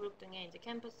 스토니브룩 등의 이제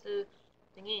캠퍼스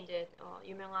등이 이제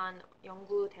유명한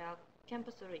연구 대학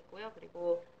캠퍼스로 있고요.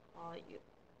 그리고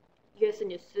US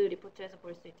뉴스 리포트에서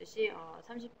볼 수 있듯이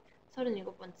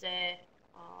 37번째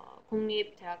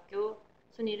공립 대학교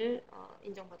순위를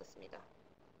인정받았습니다.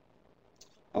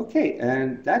 Okay,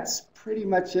 and that's pretty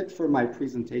much it for my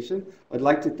presentation. I'd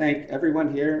like to thank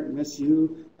everyone here, Miss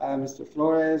Yu, Mr.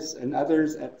 Flores, and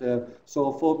others at the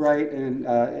Seoul Fulbright and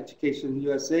Education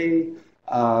USA.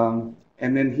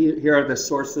 And then here are the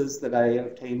sources that I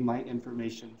obtained my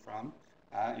information from.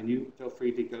 And you feel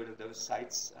free to go to those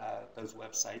sites, those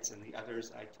websites, and the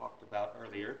others I talked about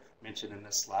earlier, mentioned in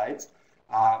the slides.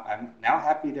 I'm now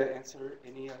happy to answer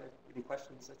any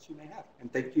questions that you may have. And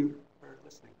thank you for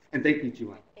listening. And thank you,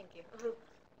 Juan. Thank you.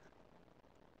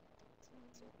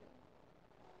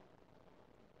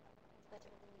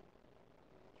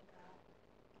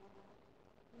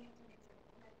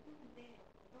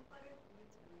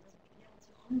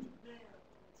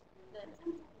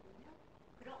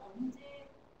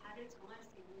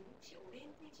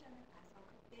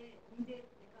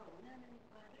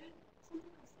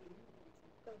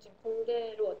 그럼 지금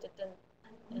공대로 어쨌든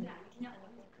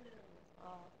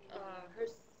her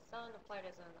son applied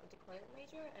as an undeclared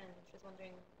major, and she's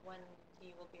wondering when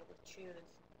he will be able to choose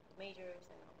majors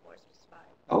and of course specify.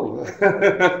 Oh,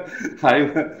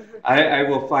 I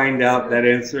will find out that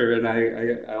answer, and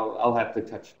I'll have to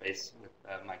touch base with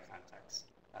my contacts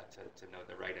to know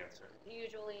the right answer.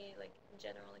 Usually, like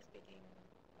generally speaking,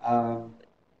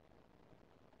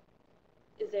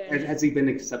 is there? Has he been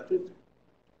accepted?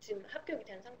 지금 합격이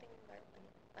된 상태인가요?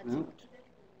 No.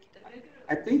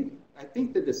 I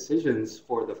think the decisions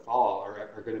for the fall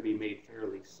are going to be made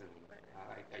fairly soon.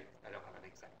 I don't have an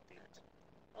exact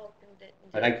date,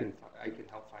 but I can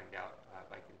help find out.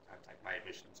 I can contact my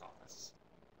admissions office.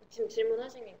 지금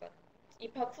질문하시니까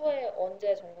입학 후에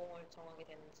언제 전공을 정하게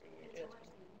되는지를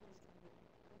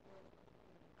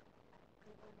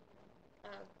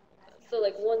So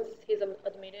like once he's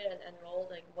admitted and enrolled,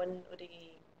 like when would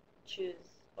he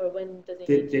choose, or when does he?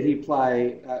 Did he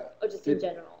apply? Or just in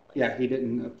general? Like, yeah, he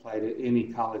didn't apply to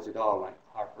any college at all, like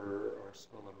Harper or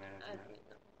School of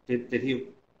Management. Did he?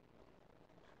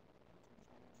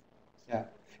 Yeah.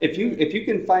 If you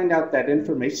can find out that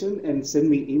information and send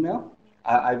me email,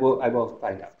 I will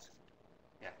find out.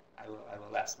 Yeah, I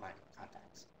will ask my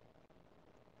contacts.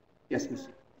 Yes, Miss.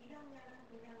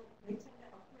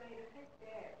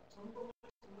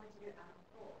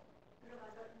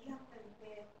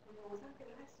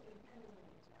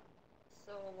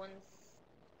 So once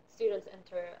students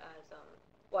enter as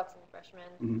Watson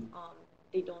freshmen,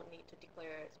 they don't need to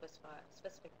declare a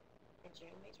specific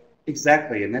engineering major?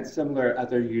 Exactly, and that's similar at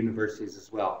other universities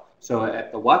as well. So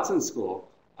at the Watson School,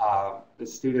 the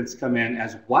students come in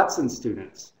as Watson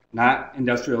students, not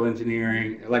industrial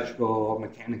engineering, electrical,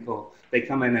 mechanical. They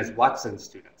come in as Watson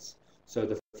students. So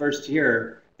the first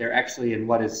year, they're actually in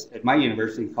what is at my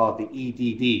university called the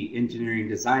EDD, Engineering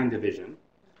Design Division.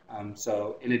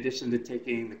 So in addition to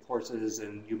taking the courses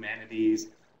in humanities,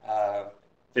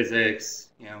 physics,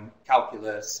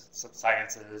 calculus, some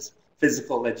sciences,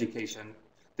 physical education,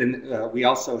 then we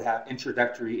also have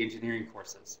introductory engineering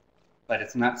courses, but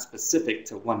it's not specific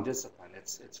to one discipline.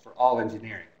 It's for all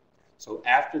engineering. So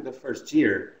after the first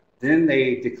year, then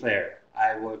they declare,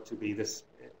 I want to be this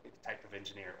type of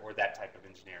engineer or that type of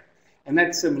engineer. And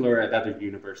that's similar at other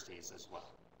universities as well.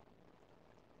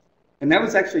 And that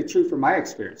was actually true for my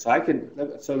experience.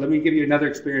 So let me give you another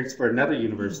experience for another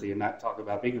university and not talk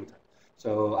about Binghamton.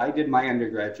 So I did my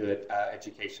undergraduate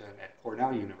education at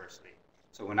Cornell University.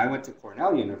 So when I went to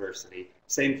Cornell University,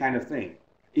 same kind of thing.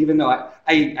 even though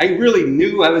I really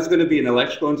knew I was going to be an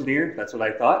electrical engineer, that's what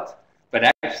I thought.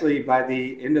 But actually, by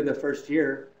the end of the first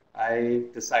year, I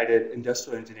decided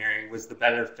industrial engineering was the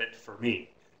better fit for me.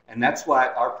 And that's why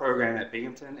our program at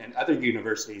Binghamton and other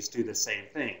universities do the same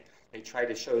thing. They try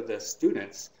to show the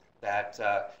students that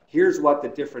here's what the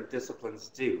different disciplines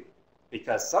do.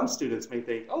 Because some students may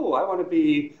think, oh, I want to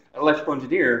be an electrical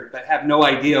engineer, but have no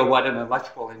idea what an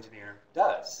electrical engineer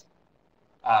does.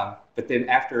 But then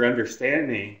after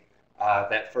understanding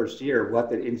that first year what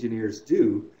the engineers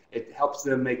do, it helps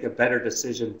them make a better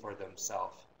decision for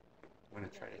themselves. I'm going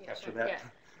to try to capture that.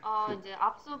 이제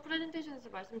앞서 프레젠테이션에서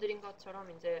말씀드린 것처럼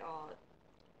이제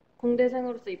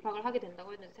공대생으로서 입학을 하게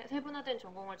된다고 했는데 세분화된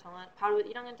전공을 바로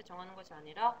 1학년 때 정하는 것이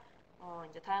아니라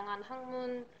이제 다양한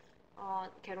학문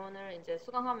개론을 이제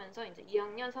수강하면서 이제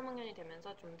 2학년, 3학년이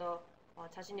되면서 좀 더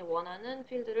자신이 원하는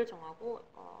필드를 정하고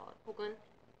혹은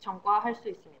전과할 수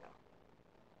있습니다.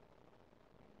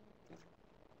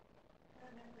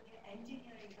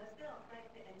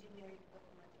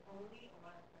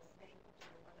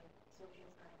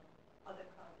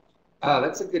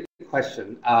 That's a good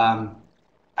question.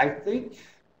 I think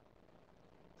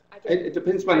it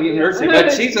depends on the university,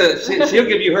 but she'll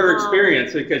give you her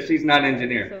experience because she's not an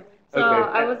engineer. So Okay.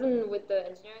 I wasn't with the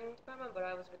engineering department, but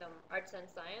I was with arts and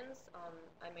science.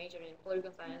 I majored in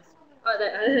political science.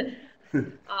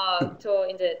 저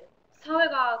이제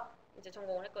사회과학 이제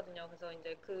전공을 했거든요. 그래서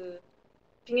이제 그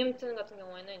빙햄튼 같은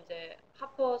경우에는 이제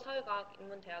하퍼 사회과학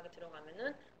인문대학에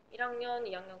들어가면은 1학년,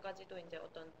 2학년까지도 이제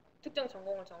어떤 특정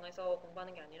전공을 정해서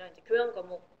공부하는 게 아니라 이제 교양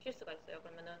과목 필수가 있어요.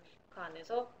 그러면은 그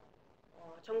안에서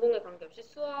전공에 관계없이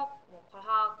수학, 뭐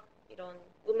과학, 이런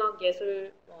음악,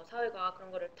 예술, 사회과학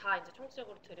그런 거를 다 이제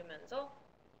총체적으로 들으면서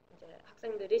이제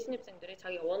학생들이 신입생들이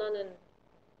자기가 원하는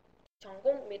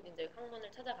전공 및 이제 학문을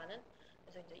찾아가는.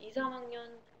 그래서 이제 2,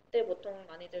 3학년 때 보통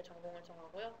많이들 전공을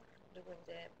정하고요. 그리고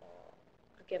이제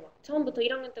그렇게 막 처음부터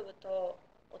 1학년 때부터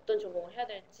어떤 전공을 해야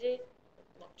될지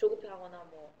막 조급해하거나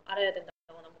뭐 알아야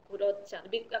된다거나 뭐 그렇지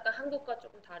않아요. 약간 한국과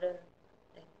조금 다른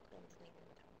그런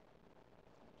분위기입니다.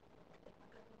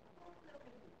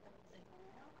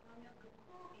 그러면 그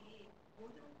코업이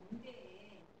모든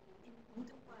공대에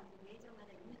모든 과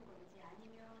메이저마다 있는 건지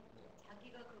아니면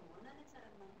자기가 그 원하는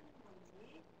사람만 하는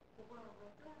건지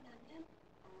그거하고 또 하나는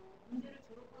공대를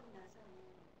졸업하고 나서는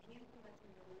비행권 같은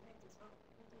경우는 이제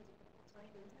보통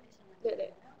저희도 인터내셔널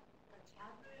네네.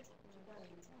 잡을 잡기가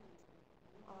괜찮은지.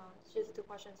 Just two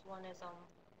questions. One is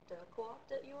the co-op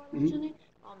that you were mentioning.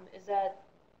 Is that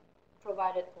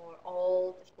provided for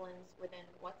all disciplines within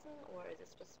Watson, or is it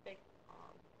specific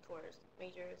towards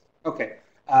majors? Okay.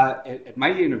 At my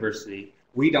university,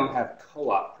 we don't have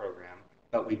co-op program,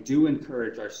 but we do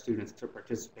encourage our students to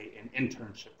participate in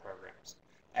internship programs.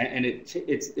 And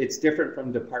it's different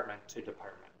from department to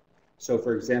department. So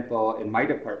for example, in my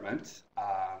department,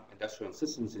 Industrial and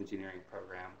Systems Engineering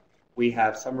program, we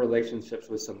have some relationships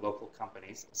with some local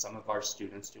companies. Some of our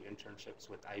students do internships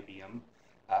with IBM.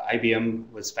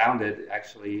 IBM was founded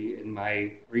actually in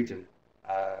my region,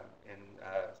 in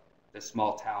the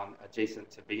small town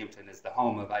adjacent to Binghamton is the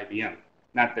home of IBM.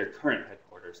 Not their current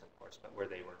headquarters, of course, but where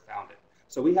they were founded.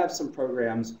 So we have some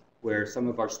programs where some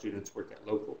of our students work at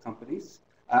local companies.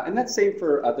 And that's same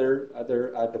for other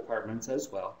departments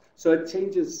as well. So it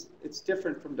changes, it's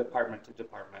different from department to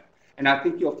department. And I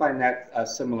think you'll find that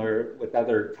similar with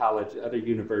other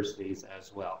universities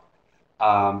as well.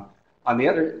 On the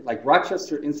other, like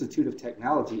Rochester Institute of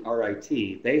Technology,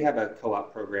 RIT, they have a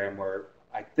co-op program where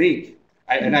I think,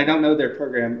 and I don't know their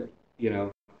program,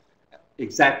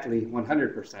 exactly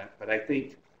 100%, but I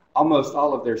think almost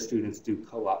all of their students do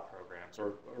co-op programs,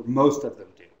 or most of them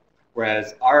do.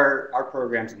 Whereas our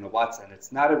programs in the Watson,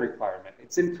 it's not a requirement,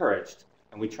 it's encouraged,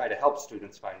 and we try to help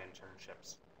students find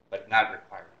internships, but not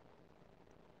requirement.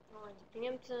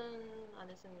 빙햄튼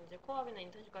안에서는 이제 코업이나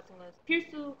인턴십 같은 건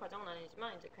필수 과정은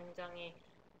아니지만 이제 굉장히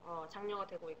장려가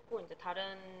되고 있고 이제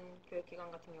다른 교육기관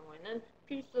같은 경우에는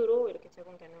필수로 이렇게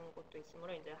제공되는 곳도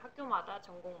있으므로 이제 학교마다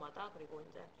전공마다 그리고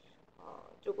이제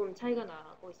조금 차이가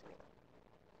나고 있습니다.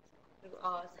 그리고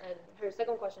and her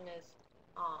second question is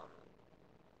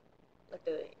like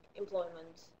the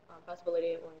employment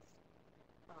possibility once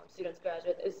students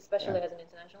graduate, especially as an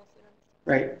international student.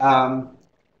 Right.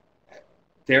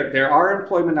 There are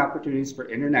employment opportunities for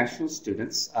international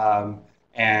students,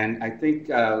 and I think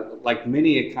like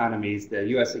many economies, the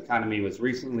U.S. economy was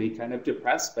recently kind of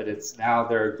depressed, but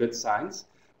there are good signs.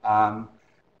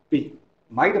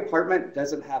 My department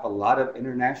doesn't have a lot of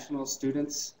international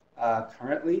students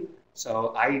currently,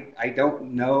 so I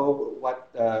don't know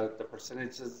what the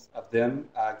percentages of them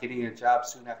getting a job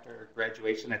soon after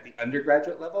graduation at the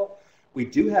undergraduate level. We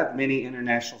do have many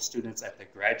international students at the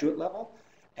graduate level,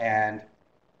 and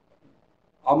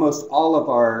almost all of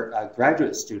our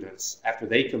graduate students, after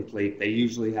they complete, they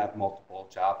usually have multiple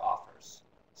job offers.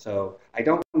 So I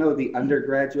don't know the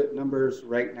undergraduate numbers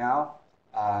right now,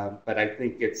 but I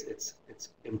think it's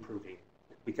improving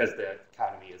because the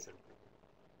economy is improving.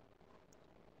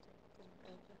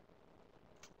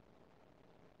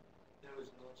 There was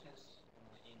no chance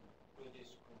in previous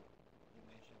school you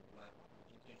mentioned like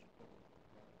internship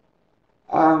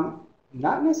program.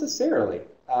 Not necessarily.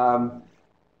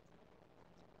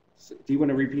 So do you want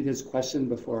to repeat his question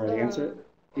before I answer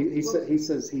it? He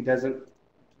says he doesn't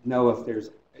know if there's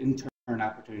intern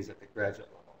opportunities at the graduate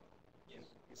level. Yes.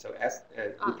 So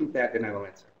repeat that, and I will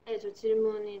answer. 네, 저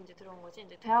질문이 이제 들어온 것이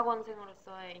이제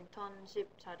대학원생으로서의 인턴십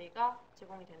자리가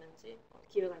제공이 되는지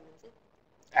기회가 있는지.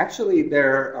 Actually,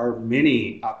 there are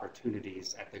many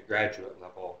opportunities at the graduate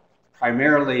level.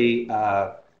 Primarily,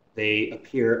 they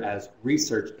appear as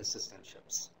research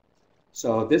assistantships.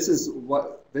 So this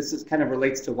is kind of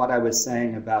relates to what I was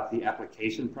saying about the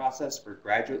application process for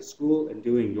graduate school and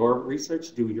doing your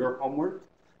research, do your homework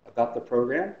about the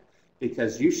program,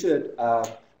 because you should,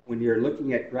 when you're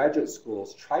looking at graduate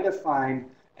schools, try to find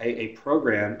a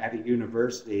program at a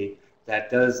university that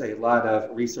does a lot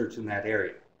of research in that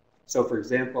area. So for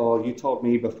example, you told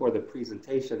me before the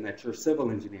presentation that you're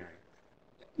civil engineering.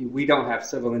 We don't have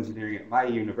civil engineering at my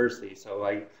university, so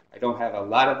I don't have a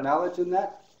lot of knowledge in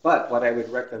that. But what I would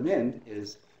recommend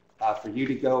is for you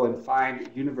to go and find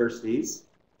universities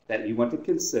that you want to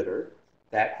consider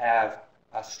that have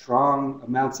strong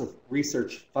amounts of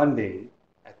research funding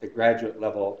at the graduate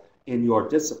level in your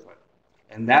discipline.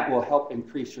 And that will help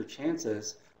increase your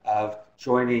chances of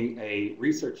joining a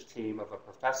research team of a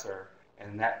professor,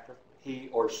 and that he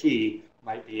or she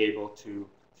might be able to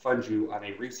fund you on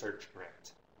a research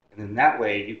grant. And in that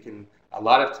way, you can a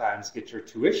lot of times get your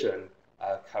tuition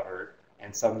covered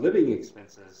and some living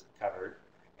expenses covered.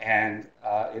 And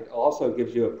it also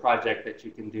gives you a project that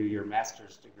you can do your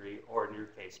master's degree, or in your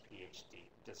case, Ph.D.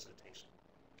 dissertation.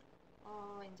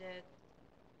 이제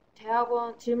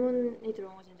대학원 질문이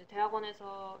들어온 것이 이제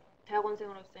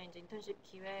대학원생으로서 이제 인턴십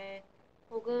기회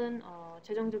혹은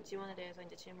재정적 지원에 대해서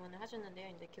이제 질문을 하셨는데요.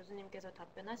 이제 교수님께서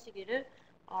답변하시기를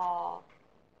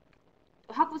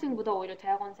학부생보다 오히려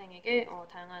대학원생에게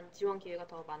다양한 지원 기회가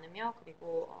더 많으며,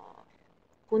 그리고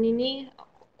본인이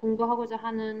공부하고자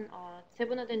하는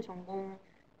세분화된 전공을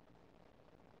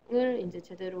이제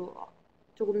제대로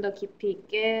조금 더 깊이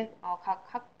있게 각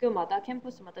학교마다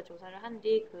캠퍼스마다 조사를 한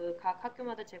뒤 그 각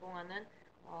학교마다 제공하는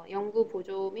연구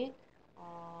보조 및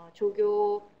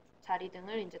조교 자리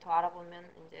등을 이제 더 알아보면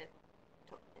이제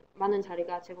더 많은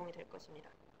자리가 제공이 될 것입니다.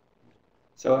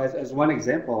 So as one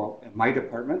example, in my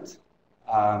department,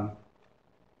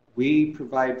 we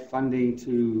provide funding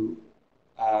to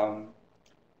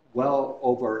well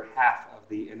over half of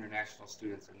the international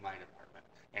students in my department.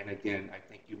 And again, I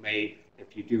think you may,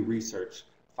 if you do research,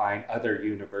 find other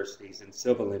universities in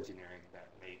civil engineering that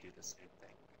may do the same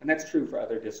thing. And that's true for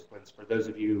other disciplines. For those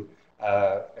of you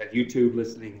at YouTube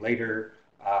listening later,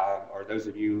 or those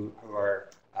of you who are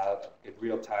in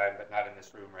real time but not in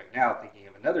this room right now thinking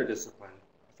of another discipline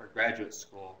for graduate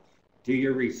school, do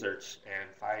your research and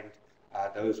find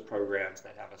those programs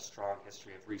that have a strong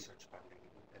history of research funding.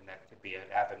 And that could be an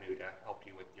avenue to help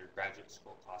you with your graduate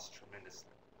school costs tremendously.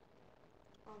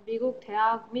 미국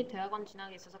대학 및 대학원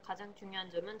진학에 있어서 가장 중요한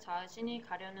점은 자신이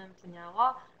가려는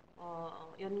분야와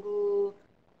연구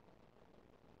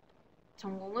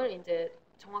전공을 이제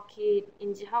정확히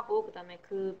인지하고, 그다음에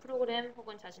그 프로그램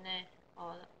혹은 자신의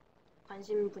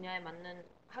관심 분야에 맞는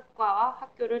학과와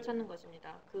학교를 찾는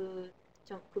것입니다. 그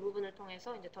부분을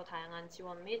통해서 이제 더 다양한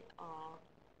지원 및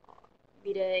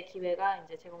미래의 기회가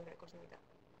이제 제공될 것입니다.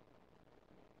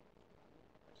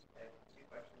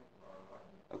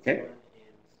 Okay. One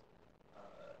is,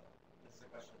 this is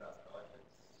a question about scholarships.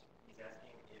 He's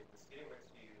asking if the student were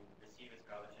to receive a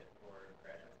scholarship for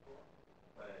graduate school,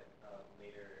 but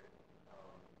later,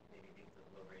 maybe because of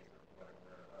low grades or for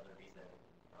whatever other reason,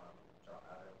 drop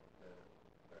out of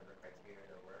whatever criteria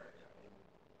there were,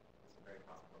 it's very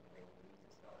possible that they will lose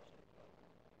the scholarship.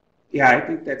 Yeah, I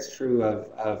think that's true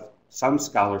of some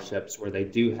scholarships where they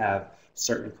do have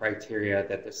certain criteria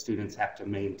that the students have to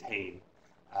maintain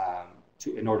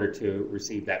in order to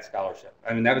receive that scholarship.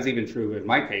 I mean, that was even true in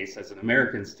my case as an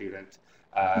American student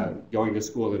going to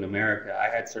school in America.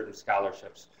 I had certain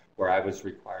scholarships where I was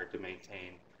required to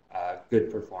maintain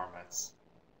good performance.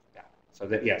 Yeah, so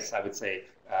that yes, I would say,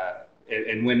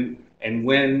 and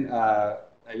when a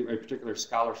particular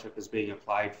scholarship is being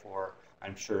applied for,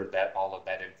 I'm sure that all of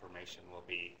that information will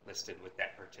be listed with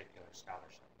that particular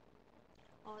scholarship.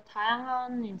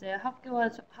 다양한 이제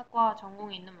학과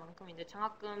전공이 있는 만큼 이제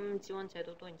장학금 지원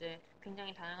제도도 이제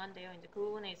굉장히 다양한데요. 이제 그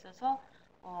부분에 있어서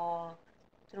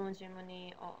들어온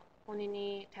질문이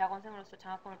본인이 대학원생으로서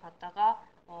장학금을 받다가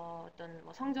어떤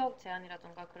뭐 성적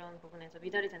제한이라든가 그런 부분에서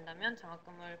미달이 된다면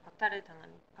장학금을 박탈이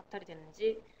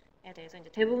됐는지에 대해서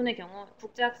이제 대부분의 경우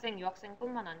국제학생,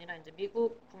 유학생뿐만 아니라 이제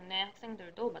미국 국내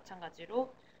학생들도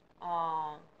마찬가지로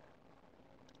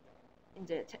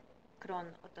이제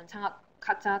그런 어떤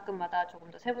각 장학금마다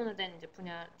조금 더 세분화된 이제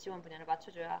지원 분야를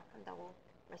맞춰줘야 한다고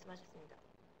말씀하셨습니다.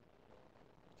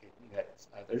 Okay, you got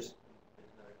others? There's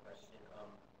another question.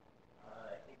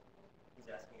 I think he's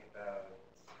asking about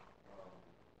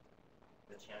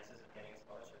the chances of getting a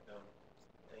scholarship.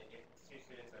 If two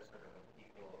students are sort of of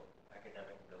equal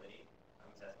academic ability,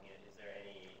 he's asking, is there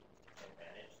any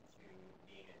advantage to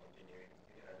being an engineering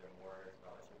student? Are there more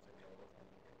scholarships available to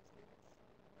engineering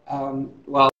students?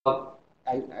 Well,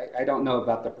 I don't know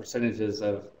about the percentages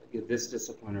of this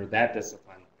discipline or that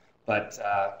discipline, but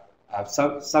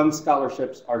some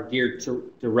scholarships are geared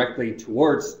directly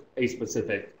towards a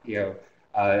specific,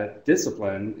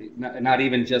 discipline, not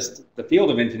even just the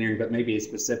field of engineering, but maybe a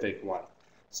specific one.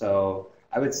 So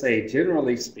I would say,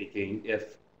 generally speaking,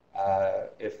 if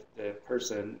the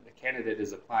candidate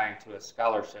is applying to a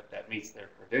scholarship that meets their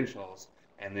credentials,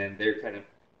 and then they're kind of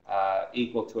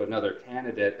equal to another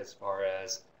candidate as far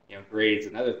as grades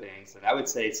and other things, then I would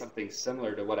say something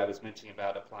similar to what I was mentioning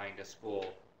about applying to school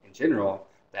in general,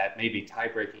 that maybe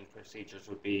tie-breaking procedures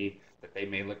would be that they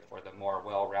may look for the more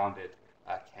well-rounded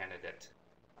candidate.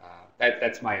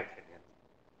 That's my opinion.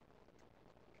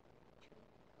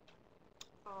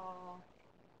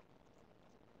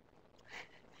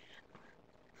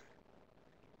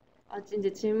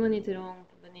 이제 질문이 들어온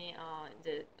부분이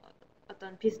이제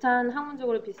어떤 비슷한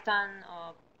학문적으로 비슷한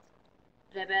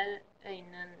레벨에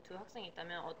있는 두 학생이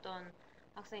있다면 어떤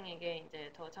학생에게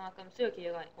이제 더 장학금 수여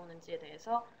기회가 오는지에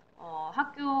대해서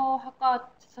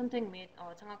학과 선택 및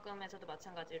장학금에서도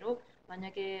마찬가지로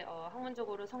만약에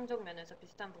학문적으로 성적 면에서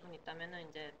비슷한 부분이 있다면은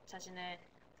이제 자신의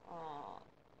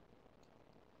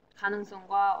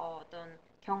가능성과 어떤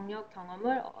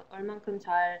경험을 얼만큼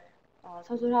잘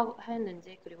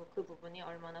서술했는지 그리고 그 부분이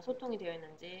얼마나 소통이 되어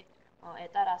있는지에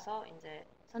따라서 이제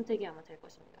선택이 아마 될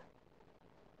것입니다.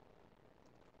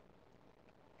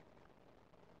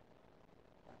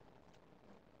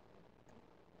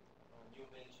 You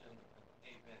mentioned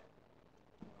ABET.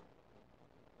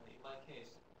 In my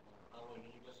case, our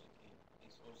university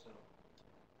is also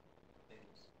there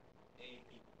is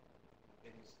ABET,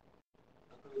 there is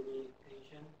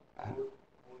accreditation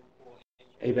for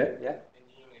ABET, yeah.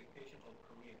 engineering education or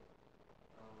career.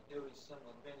 There is some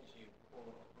advantage for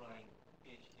applying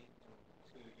Ph.D.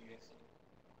 to USA.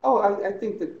 Oh, I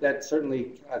think that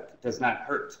certainly does not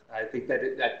hurt. I think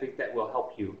that will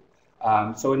help you.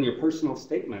 So in your personal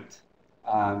statement,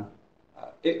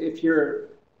 if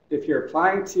you're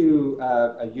applying to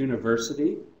a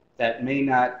university that may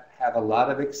not have a lot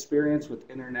of experience with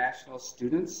international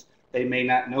students, they may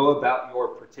not know about your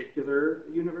particular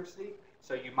university,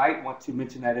 so you might want to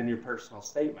mention that in your personal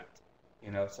statement.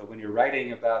 So when you're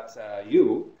writing about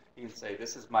you can say,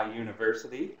 "This is my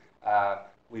university.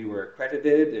 We were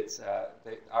accredited.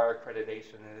 Our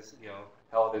accreditation is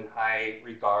held in high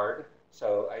regard."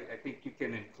 So I think you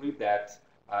can include that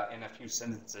in a few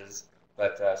sentences,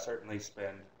 but certainly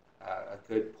spend a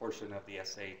good portion of the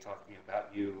essay talking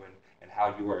about you and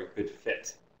how you are a good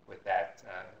fit with that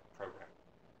program.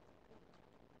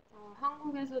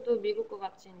 한국에서도 미국과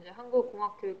같이 이제 한국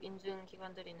공학교육 인증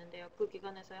기관들이 있는데요. 그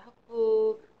기관에서의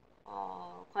학부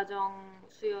과정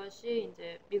수여 시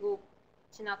이제 미국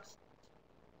진학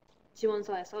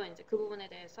지원서에서 이제 그 부분에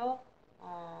대해서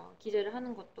기재를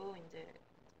하는 것도 이제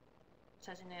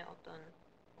자신의 어떤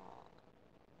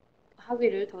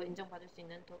학위를 더 인정받을 수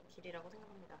있는 더 길이라고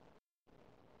생각합니다.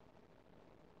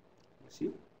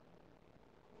 혹시?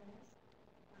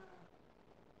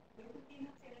 외국인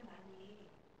학생을 많이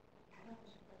다녀보고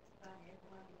싶었을 거 아니에요,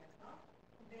 공학이라서.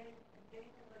 근데 they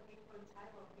have a different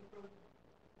type of people.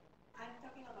 I'm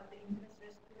talking about the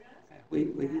international students. We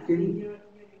can. In your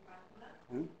department.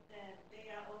 Then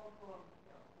they are all from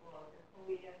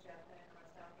Korea, Japan, or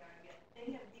South Korea.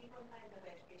 They have different kinds of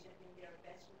education in their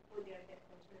bachelor for their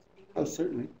bachelor's degree. Oh,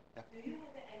 certainly. Yeah. Do you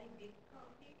have any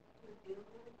difficulty to deal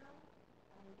with them?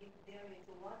 If there is,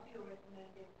 what do you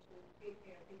recommend them to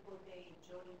prepare before they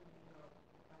join your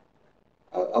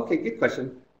department? Okay, good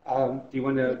question. Do you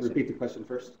want to repeat the question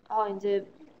first? 이제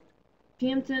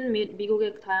빙햄튼 및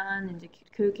미국의 다양한 이제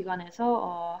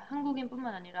교육기관에서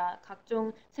한국인뿐만 아니라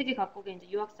각종 세계 각국의 이제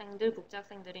유학생들,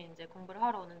 국제학생들이 이제 공부를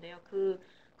하러 오는데요.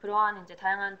 그러한 이제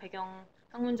다양한 배경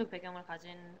학문적 배경을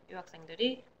가진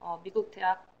유학생들이 미국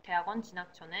대학원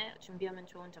진학 전에 준비하면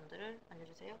좋은 점들을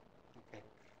알려주세요. Okay.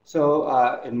 So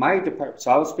in my department,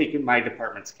 so I'll speak in my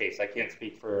department's case. I can't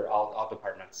speak for all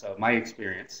departments. So my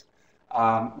experience,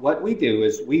 what we do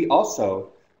is we also,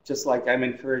 just like I'm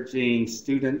encouraging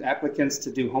student applicants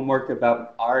to do homework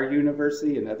about our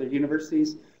university and other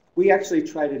universities, we actually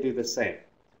try to do the same.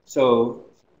 So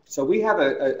we have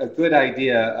a good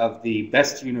idea of the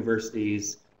best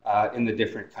universities in the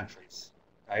different countries,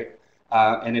 right?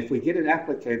 And if we get an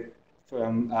applicant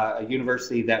from a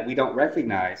university that we don't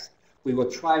recognize, we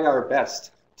will try our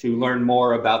best to learn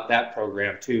more about that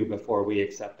program too before we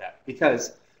accept that.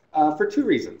 Because for two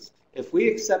reasons. If we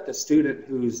accept a student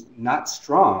who's not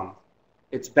strong,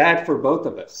 it's bad for both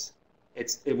of us.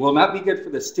 It will not be good for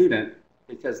the student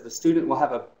because the student will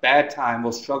have a bad time,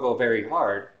 will struggle very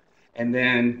hard. And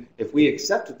then if we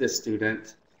accept this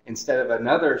student instead of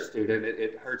another student,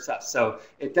 it hurts us. So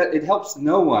it helps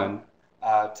no one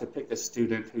to pick a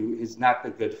student who is not the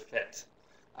good fit.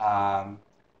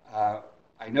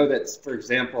 I know that, for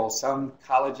example, some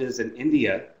colleges in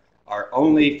India are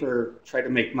only for try to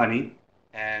make money,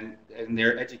 and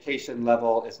their education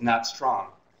level is not strong.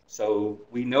 So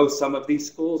we know some of these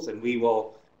schools, and we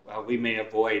may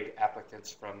avoid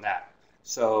applicants from that.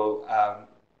 So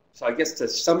I guess to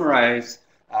summarize,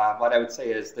 what I would say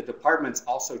is the departments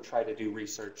also try to do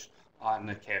research on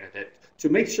the candidate to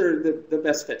make sure that the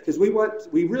best fit, because we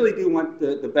really do want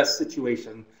the best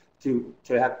situation to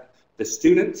have the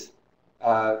student,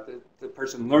 the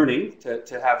person learning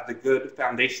to have the good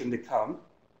foundation to come,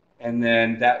 and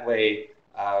then that way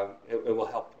it will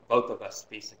help both of us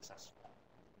be successful.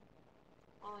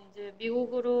 이제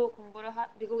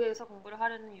미국에서 공부를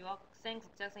하려는 유학생,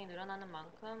 국제학생이 늘어나는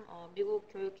만큼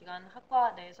미국 교육기관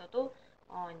학과 내에서도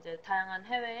이제 다양한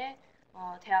해외의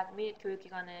대학 및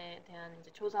교육기관에 대한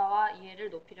이제 조사와 이해를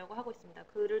높이려고 하고 있습니다.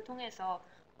 그를 통해서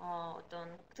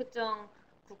어떤 특정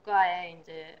국가의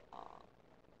이제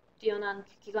뛰어난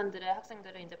기관들의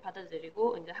학생들을 이제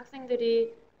받아들이고 이제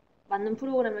학생들이 맞는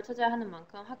프로그램을 찾아야 하는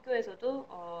만큼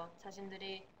학교에서도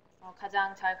자신들이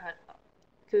가장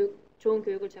좋은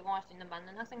교육을 제공할 수 있는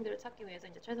맞는 학생들을 찾기 위해서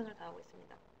이제 최선을 다하고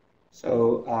있습니다.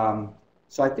 So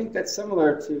I think that's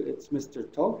similar to it's Mr.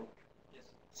 To.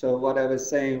 Yes. So what I was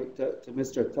saying to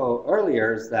Mr. To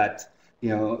earlier is that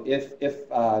if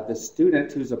the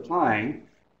student who's applying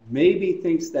maybe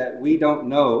thinks that we don't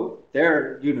know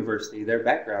their university, their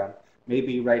background,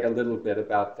 maybe write a little bit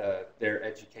about their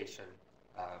education,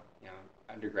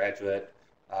 undergraduate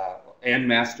and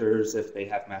masters if they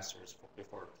have masters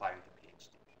before applying to PhD.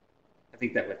 I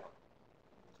think that would help.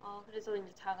 그래서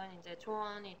이제 작은 이제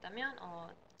조언이 있다면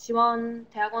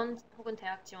대학원 혹은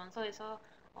대학 지원서에서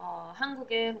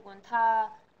한국의 혹은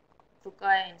타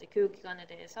국가의 이제 교육기관에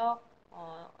대해서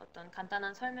어떤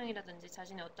간단한 설명이라든지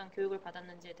자신이 어떤 교육을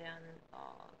받았는지에 대한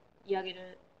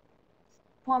이야기를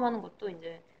포함하는 것도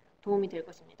이제 도움이 될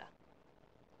것입니다.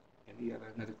 Maybe you have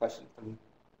another question from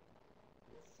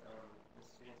The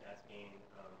student's asking,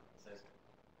 says,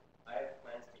 I have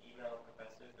plans to email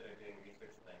professors that are doing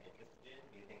research that I'm interested in.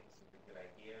 Do you think this is a good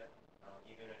idea?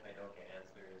 Even if I don't get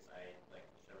answers, I'd like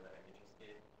to show that I'm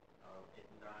interested. If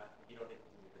not, if you don't think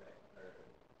this is a good idea,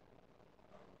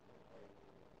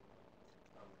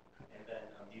 and then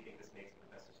do you think this makes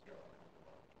professors feel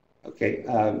uncomfortable? Okay,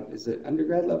 is it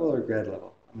undergrad level or grad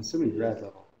level? I'm assuming grad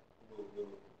level.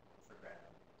 For grad.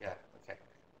 Yeah, okay.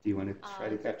 Do you want to try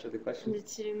to capture the question? 이제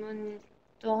질문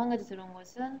또 한 가지 들어온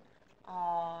것은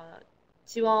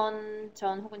지원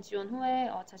전 혹은 지원 후에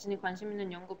자신이 관심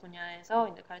있는 연구 분야에서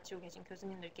이제 가르치고 계신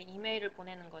교수님들께 이메일을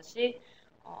보내는 것이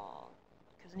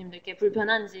교수님들께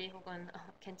불편한지 혹은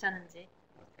괜찮은지.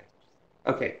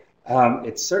 Okay.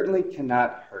 It certainly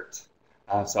cannot hurt.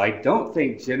 So I don't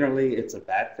think generally it's a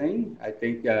bad thing. I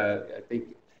think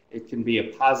it can be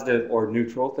a positive or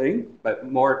neutral thing, but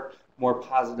more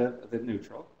positive than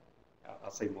neutral.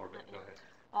 I'll say more, but go ahead.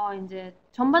 이제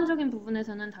전반적인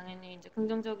부분에서는 당연히 이제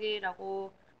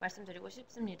긍정적이라고 말씀드리고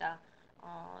싶습니다.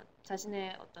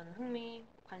 자신의 어떤 흥미,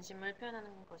 관심을 표현하는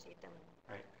것이기 때문에.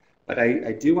 Right. But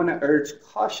I do want to urge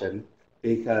caution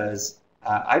because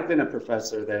I've been a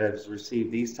professor that has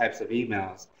received these types of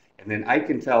emails, and then I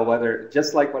can tell whether,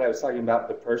 just like what I was talking about,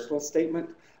 the personal statement,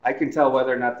 I can tell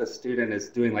whether or not the student is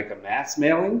doing like a mass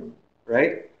mailing,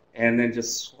 right? And then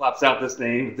just swaps out this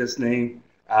name.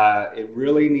 It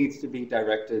really needs to be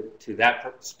directed to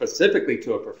that, specifically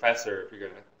to a professor if you're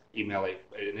going to email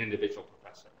an individual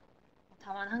professor.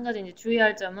 다만 한 가지 이제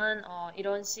주의할 점은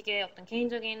이런 식의 어떤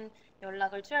개인적인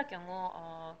연락을 취할 경우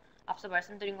앞서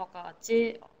말씀드린 것과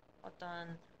같이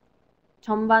어떤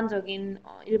전반적인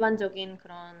일반적인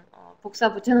그런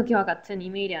복사 붙여넣기와 같은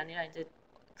이메일이 아니라 이제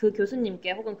그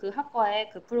교수님께 혹은 그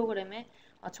학과의 그 프로그램에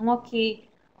정확히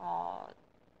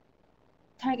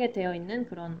타겟되어 있는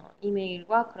그런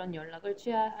이메일과 그런 연락을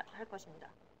취할 것입니다.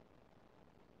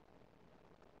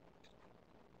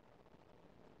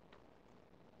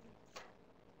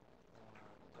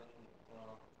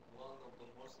 One of the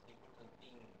most important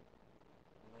thing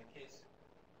in my case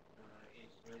is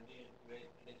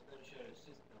residential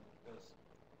system because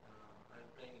I'm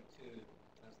planning to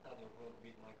study abroad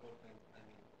with my girlfriend. I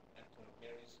mean, after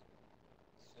marriage.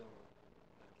 So,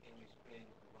 can you explain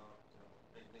about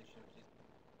residential system?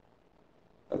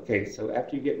 Okay, so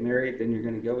after you get married, then you're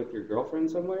going to go with your girlfriend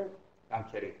somewhere? I'm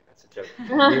kidding. That's a joke.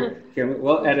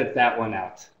 We'll edit that one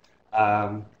out.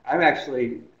 I'm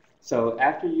actually, so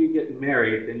after you get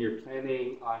married, then you're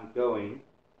planning on going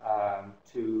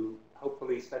to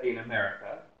hopefully study in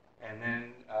America. And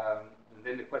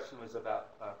then the question was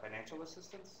about financial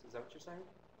assistance. Is that what you're saying?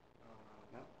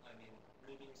 No? I mean,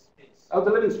 living space. Oh,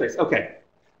 the living space. Okay.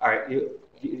 All right.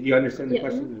 You understand the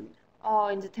question?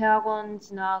 이제 대학원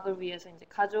진학을 위해서 이제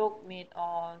가족 및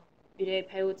미래의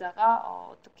배우자가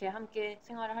어떻게 함께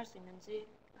생활을 할 수 있는지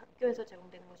학교에서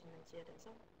제공되는 것이 있는지에 대해서.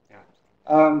 Yeah.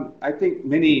 I think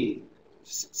many,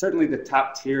 certainly the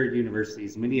top tier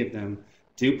universities, many of them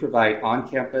do provide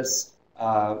on-campus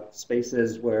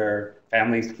spaces where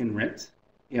families can rent.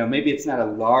 You know, maybe it's not a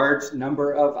large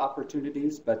number of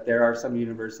opportunities, but there are some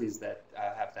universities that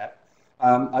have that.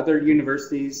 Other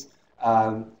universities,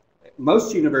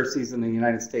 most universities in the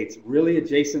United States, really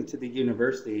adjacent to the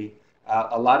university,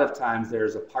 a lot of times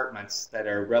there's apartments that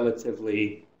are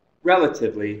relatively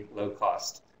low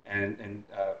cost, and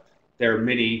there are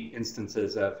many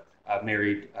instances of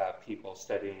married people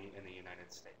studying in the United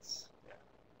States. Yeah.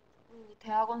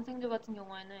 대학원생들 같은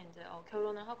경우에는 이제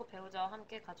결혼을 하고 배우자와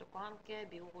함께 가족과 함께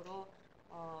미국으로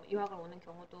유학을 오는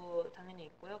경우도 당연히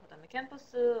있고요. 그다음에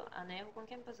캠퍼스 안에 혹은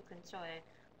캠퍼스 근처에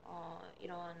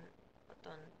이런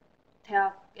어떤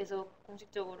대학에서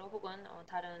공식적으로 혹은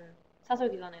다른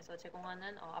사설기관에서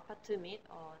제공하는 아파트 및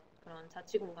그런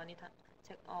자치 공간이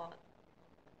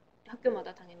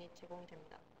학교마다 당연히 제공이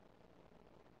됩니다.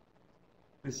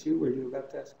 Ms. Yu, were you about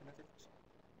to ask another question?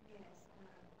 Yes,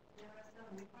 there are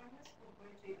some requirements for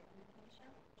graduate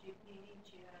application, GPA,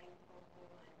 GRE, TOEFL,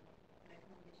 and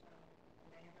recommendation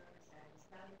letters and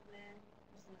study plan,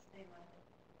 personal statement,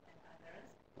 and others.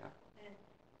 Yeah. And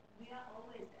we are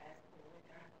always asked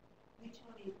whether which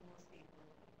one is most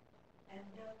important. And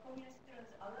the Korean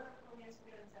students, a lot of Korean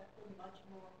students have put much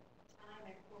more time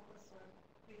and focus on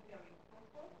preparing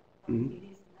TOEFL, but it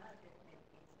is not definitely.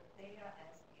 So they are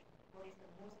asking what is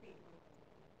the most important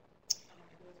among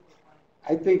those requirements.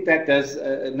 I think that does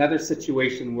another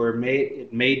situation where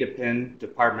it may depend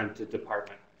department to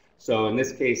department. So in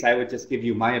this case, I would just give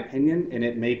you my opinion, and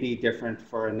it may be different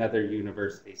for another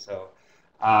university. So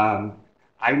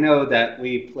I know that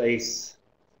we place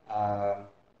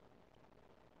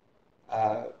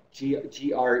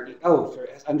GRE, for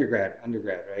undergrad,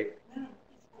 right? No,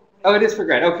 it's for Oh, it is for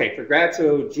grad. Okay, for grad,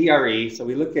 so GRE. So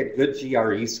we look at good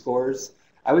GRE scores.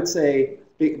 I would say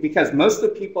because most of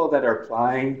the people that are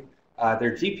applying,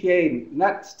 their GPA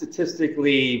not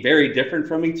statistically very different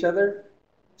from each other.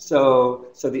 So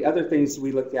the other things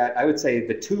we look at, I would say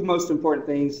the two most important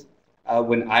things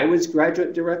when I was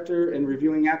graduate director and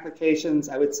reviewing applications,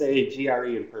 I would say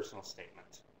GRE and personal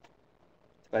statement.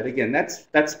 But again,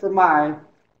 that's from my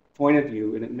point of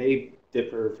view, and it may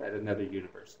differ at another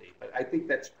university. But I think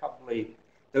that's probably,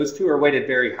 those two are weighted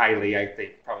very highly, I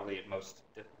think, probably at most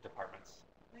departments.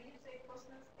 When you say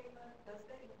personal statement, does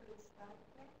that include study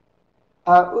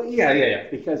plan? Well, yeah.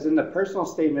 Because in the personal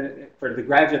statement for the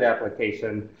graduate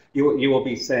application, you will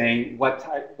be saying what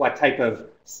type of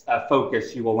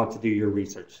focus you will want to do your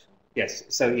research. Yes.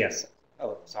 So yes.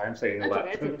 Oh, sorry, I'm saying a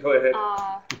lot. Go ahead.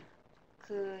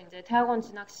 그 이제 대학원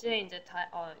진학 시에 이제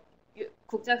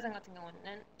국제학생 같은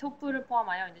경우는 토플을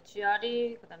포함하여 이제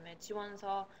GRE 그다음에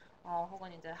지원서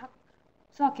혹은 이제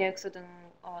수학 계획서 등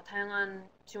다양한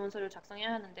지원서를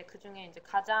작성해야 하는데 그 중에 이제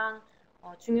가장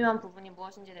중요한 부분이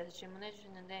무엇인지에 대해서 질문해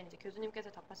주셨는데 이제 교수님께서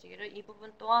답하시기를 이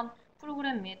부분 또한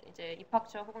프로그램 및 이제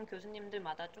입학처 혹은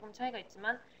교수님들마다 조금 차이가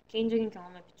있지만 개인적인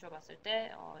경험에 비추어 봤을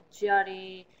때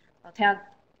GRE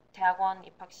대학원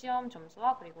입학 시험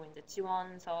점수와 그리고 이제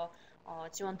지원서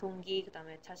지원 동기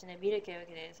그다음에 자신의 미래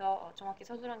계획에 대해서 정확히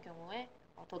서술한 경우에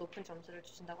더 높은 점수를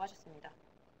주신다고 하셨습니다.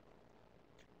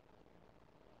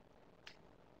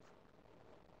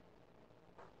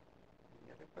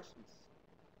 Any other questions?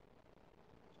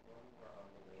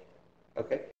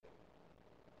 Okay.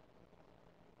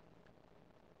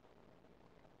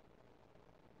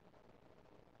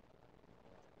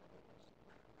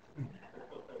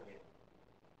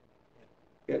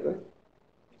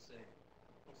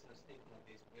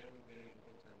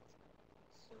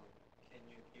 So can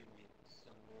you give me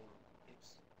some more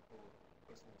tips for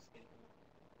personal statement?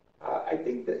 I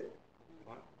think that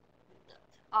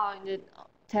이제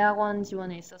대학원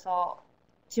지원에 있어서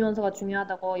지원서가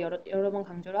중요하다고 여러 번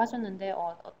강조를 하셨는데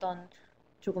어떤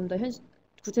조금 더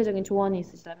구체적인 조언이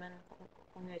있으시다면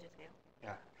공유해 주세요.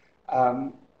 Yeah.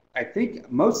 I think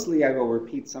mostly I will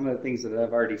repeat some of the things that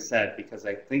I've already said because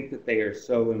I think that they are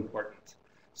so important.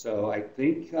 So I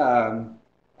think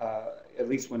at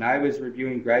least when I was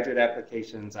reviewing graduate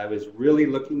applications, I was really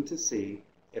looking to see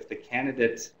if the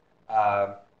candidate,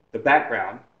 the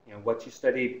background, what you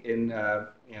studied in,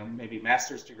 maybe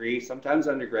master's degree, sometimes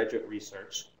undergraduate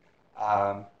research,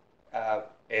 and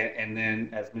then,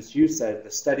 as Ms. Yu said, the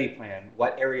study plan,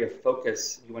 what area of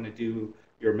focus you want to do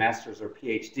your master's or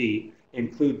Ph.D.,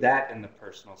 include that in the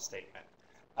personal statement.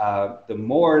 The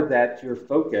more that your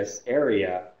focus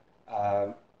area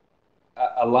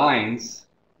aligns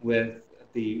with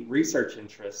the research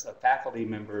interests of faculty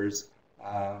members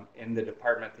in the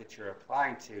department that you're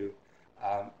applying to,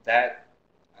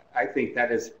 I think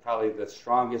that is probably the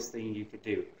strongest thing you could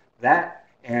do. That,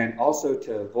 and also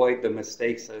to avoid the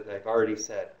mistakes that I've already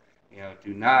said.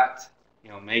 Do not,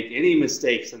 make any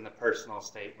mistakes in the personal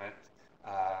statement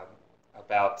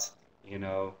about,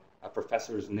 a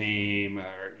professor's name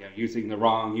or using the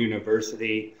wrong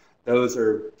university. Those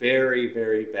are very,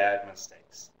 very bad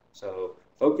mistakes. So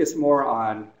focus more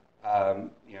on,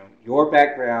 your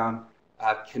background.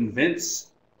 Convince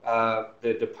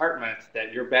the department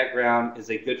that your background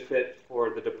is a good fit for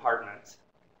the department,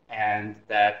 and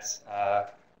that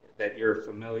that you're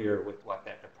familiar with what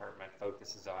that department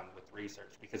focuses on with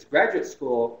research. Because graduate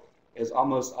school is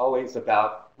almost always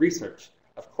about research.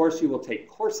 Of course, you will take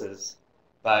courses,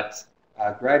 but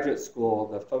graduate school,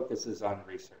 the focus is on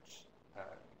research.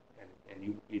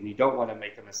 And you don't want to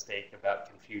make a mistake about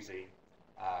confusing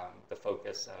the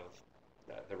focus of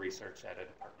the research at a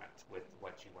department with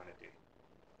what you want to do.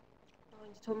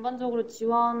 이제 전반적으로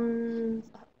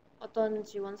어떤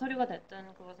지원 서류가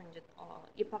됐든 그것은 이제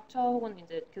입학처 혹은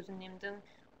이제 교수님 등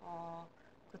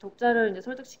그 독자를 이제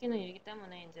설득시키는 일이기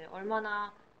때문에 이제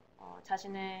얼마나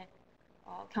자신의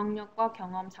경력과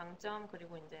경험, 장점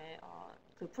그리고 이제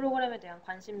그 프로그램에 대한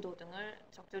관심도 등을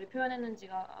적절히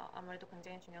표현했는지가 아무래도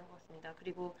굉장히 중요한 것 같습니다.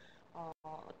 그리고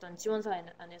어떤 지원서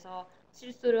안에서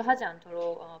실수를 하지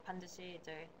않도록 반드시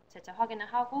이제 재차 확인을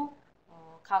하고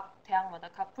각 대학마다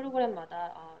각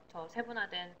프로그램마다 더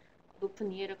세분화된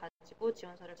높은 이해를 가지고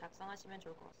지원서를 작성하시면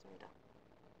좋을 것 같습니다.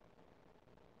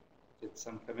 Did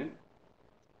some come in?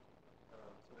 So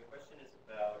the question is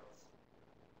about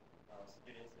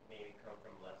students that maybe come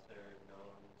from lesser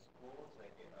known schools.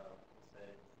 Like it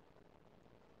said,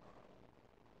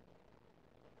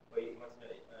 he wants to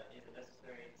know, is it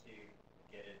necessary to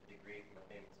get a degree from a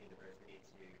famous university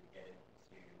to get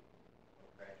into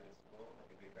graduate school,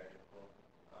 like a good graduate school?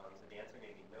 So the answer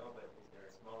may be no, but is there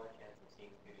a smaller chance of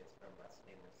seeing students from less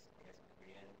famous, I guess,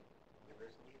 Korean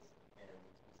universities? And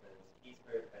he says he's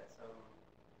heard that some.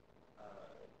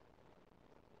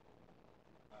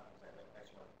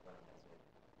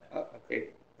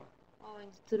 Okay.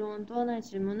 이제 들어온 또 하나의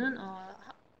질문은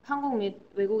한국 및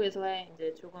외국에서의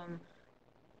이제 조금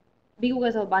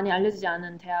미국에서 많이 알려지지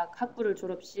않은 대학 학부를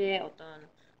졸업 시에 어떤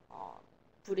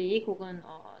불이익 혹은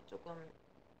조금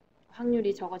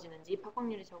확률이 적어지는지 입학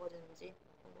확률이 적어지는지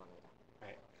궁금합니다.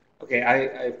 Right. Okay.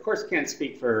 I of course can't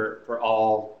speak for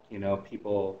all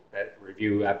people that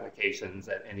review applications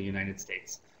in the United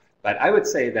States, but I would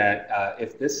say that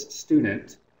if this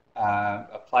student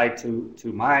applied to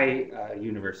my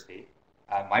university,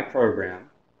 my program,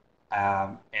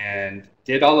 and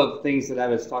did all of the things that I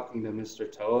was talking to Mr.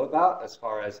 Toh about as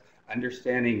far as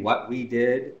understanding what we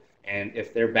did and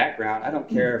if their background, I don't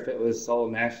care if it was Seoul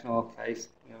National, KAIST,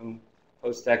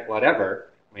 Post-Tech,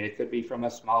 whatever. I mean, it could be from a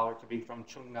smaller, it could be from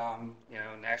Chungnam,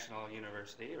 National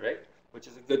University, right? Which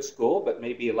is a good school, but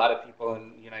maybe a lot of people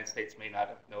in the United States may not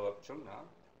know of Chungnam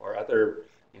or other,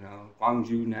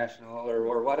 Gwangju National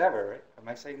or whatever, right? Am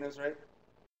I saying those right?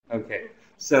 Okay.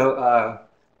 So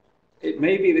it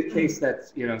may be the case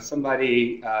that,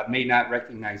 somebody may not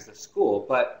recognize the school,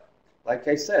 but like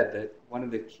I said, that one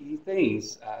of the key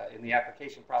things in the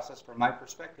application process from my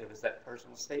perspective is that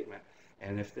personal statement.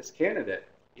 And if this candidate,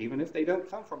 even if they don't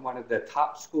come from one of the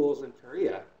top schools in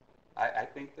Korea, I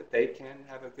think that they can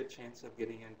have a good chance of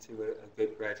getting into a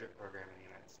good graduate program in the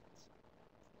United States.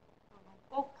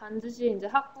 꼭 반드시 이제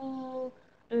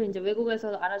학부를 이제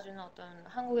외국에서 알아주는 어떤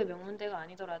한국의 명문대가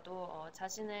아니더라도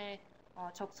자신의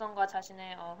적성과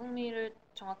자신의 흥미를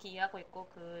정확히 이해하고 있고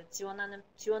그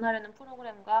지원하려는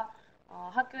프로그램과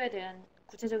학교에 대한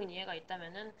구체적인 이해가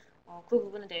있다면은 그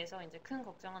부분에 대해서 이제 큰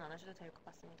걱정은 안 하셔도 될 것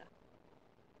같습니다.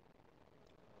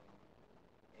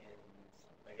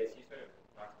 I guess you sort of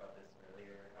talked about this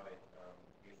earlier, how it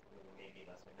usually may be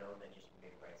lesser known, then you should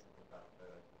maybe write something about the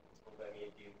school. But I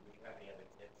mean, would you have any other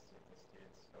tips to the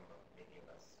students from maybe a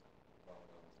less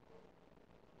well-known school,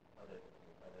 other than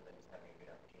just having a good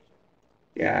application?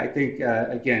 Yeah, I think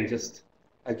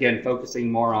again focusing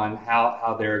more on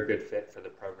how they're a good fit for the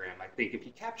program. I think if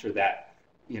you capture that,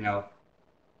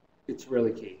 it's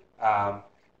really key.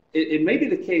 It may be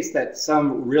the case that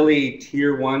some really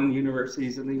tier 1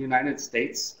 universities in the United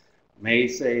States may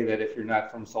say that if you're not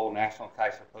from Seoul National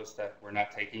Kaiser Posta, we're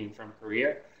not taking you from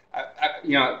Korea.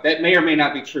 That may or may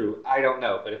not be true. I don't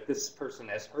know. But if this person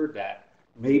has heard that,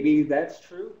 maybe that's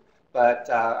true. But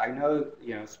I know,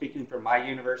 speaking from my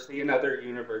university and other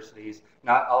universities,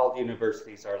 not all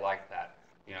universities are like that.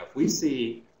 If we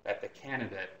see that the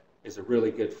candidate is a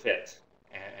really good fit,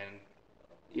 and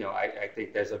I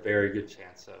think there's a very good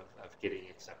chance of getting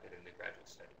accepted into graduate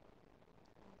study.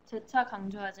 재차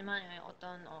강조하지만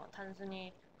어떤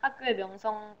단순히 학교의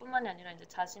명성뿐만이 아니라 이제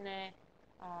자신의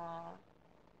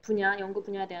연구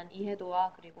분야에 대한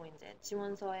이해도와 그리고 이제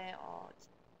지원서의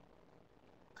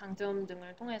강점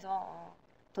등을 통해서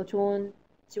더 좋은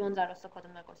지원자로서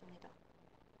거듭날 것입니다.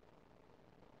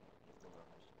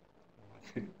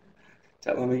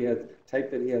 Tell him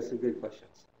type that he has some good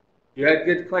questions. You had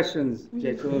good questions,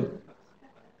 Jacob.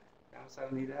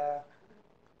 감사합니다.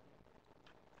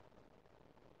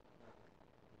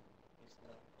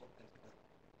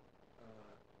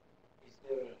 Is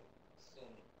there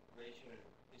some racial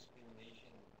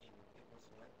discrimination in campus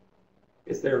life?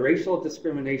 Is there racial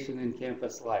discrimination in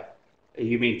campus life?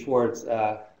 You mean towards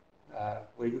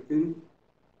외국인?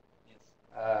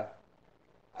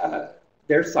 Yes.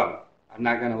 There's some. I'm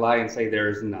not going to lie and say there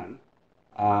is none.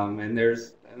 And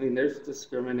there's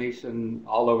discrimination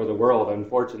all over the world,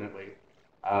 unfortunately.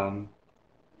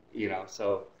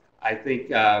 So I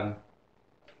think,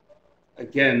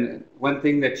 again, one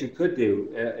thing that you could do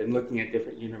in looking at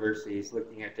different universities,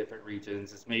 looking at different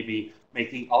regions, is maybe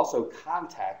making also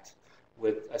contact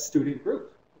with a student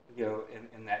group,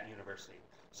 in that university.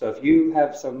 So if you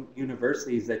have some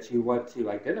universities that you want to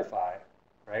identify,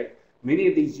 right? Many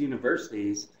of these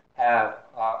universities have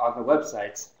on the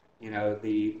websites,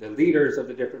 the leaders of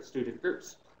the different student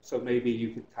groups. So maybe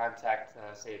you could contact,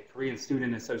 say, a Korean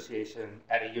Student Association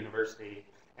at a university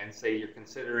and say you're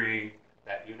considering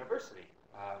that university,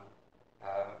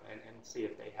 and see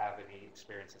if they have any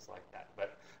experiences like that.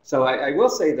 But so I will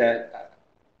say that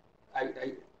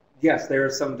yes, there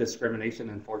is some discrimination,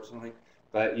 unfortunately.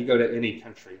 But you go to any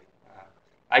country,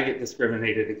 I get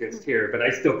discriminated against here, but I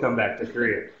still come back to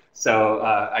Korea. So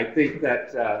I think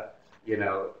that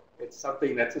it's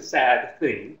something that's a sad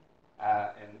thing,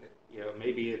 and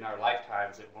maybe in our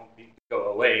lifetimes it won't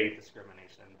go away,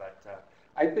 discrimination. But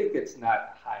I think it's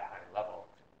not high level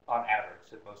on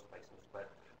average in most places. But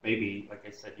maybe, like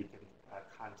I said, you can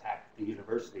contact the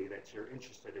university that you're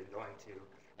interested in going to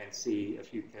and see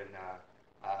if you can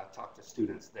talk to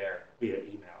students there via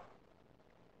email.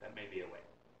 That may be a way.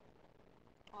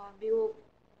 미국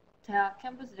대학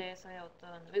캠퍼스 내에서의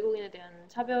어떤 외국인에 대한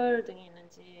차별 등이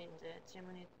있는지 이제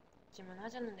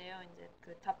질문하셨는데요. 이제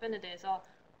그 답변에 대해서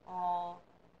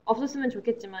없었으면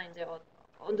좋겠지만 이제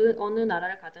어느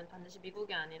나라를 가든 반드시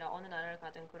미국이 아니라 어느 나라를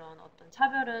가든 그런 어떤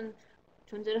차별은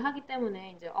존재를 하기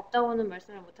때문에 이제 없다고는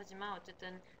말씀을 못하지만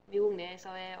어쨌든 미국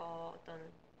내에서의 어떤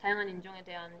다양한 인종에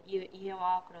대한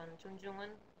이해와 그런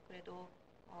존중은 그래도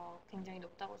굉장히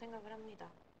높다고 생각을 합니다.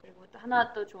 그리고 또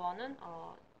하나 또 조언은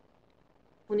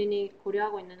본인이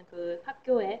고려하고 있는 그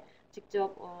학교에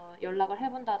직접 연락을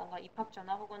해본다던가 입학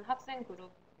전화 혹은 학생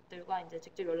그룹들과 이제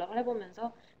직접 연락을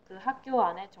해보면서 그 학교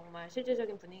안에 정말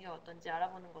실질적인 분위기가 어떤지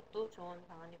알아보는 것도 좋은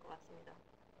방안일 것 같습니다.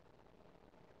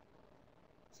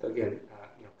 So again,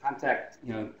 contact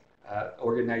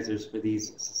organizers for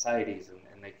these societies,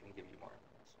 and they can give you more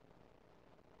information.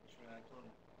 Actually, I don't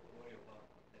worry about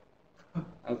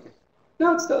that. Okay.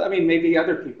 No, it's still. I mean, maybe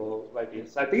other people might be.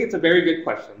 So I think it's a very good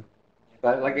question.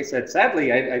 But like I said,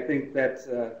 sadly, I think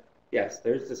that yes,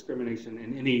 there's discrimination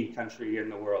in any country in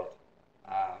the world.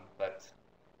 But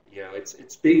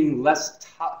it's being less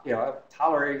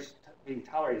tolerated. Being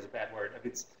tolerated is a bad word. I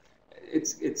mean,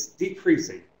 it's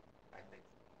decreasing. I think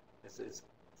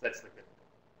that's the good thing.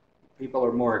 People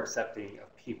are more accepting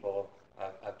of people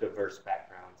of diverse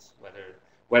backgrounds,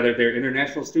 whether they're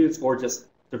international students or just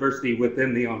diversity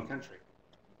within the own country,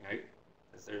 right?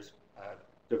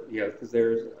 Because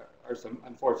there are some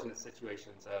unfortunate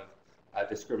situations of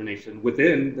discrimination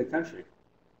within the country,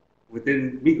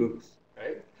 within Migus,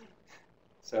 right?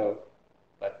 So,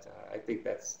 but I think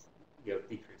that's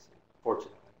decreasing,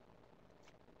 fortunately.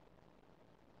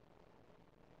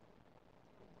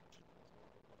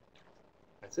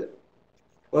 That's it.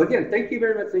 Well, again, thank you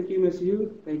very much. Thank you, Ms.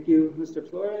 Yu. Thank you, Mr.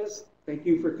 Flores. Thank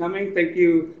you for coming. Thank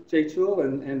you, Jay Chul.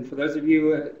 And for those of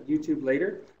you YouTube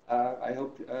later, I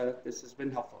hope this has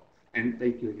been helpful. And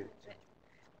thank you again.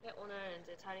 네, 오늘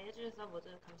이제 자리해 주셔서 모두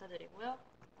감사드리고요.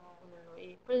 오늘로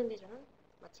이 프레젠테이션은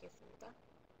마치겠습니다.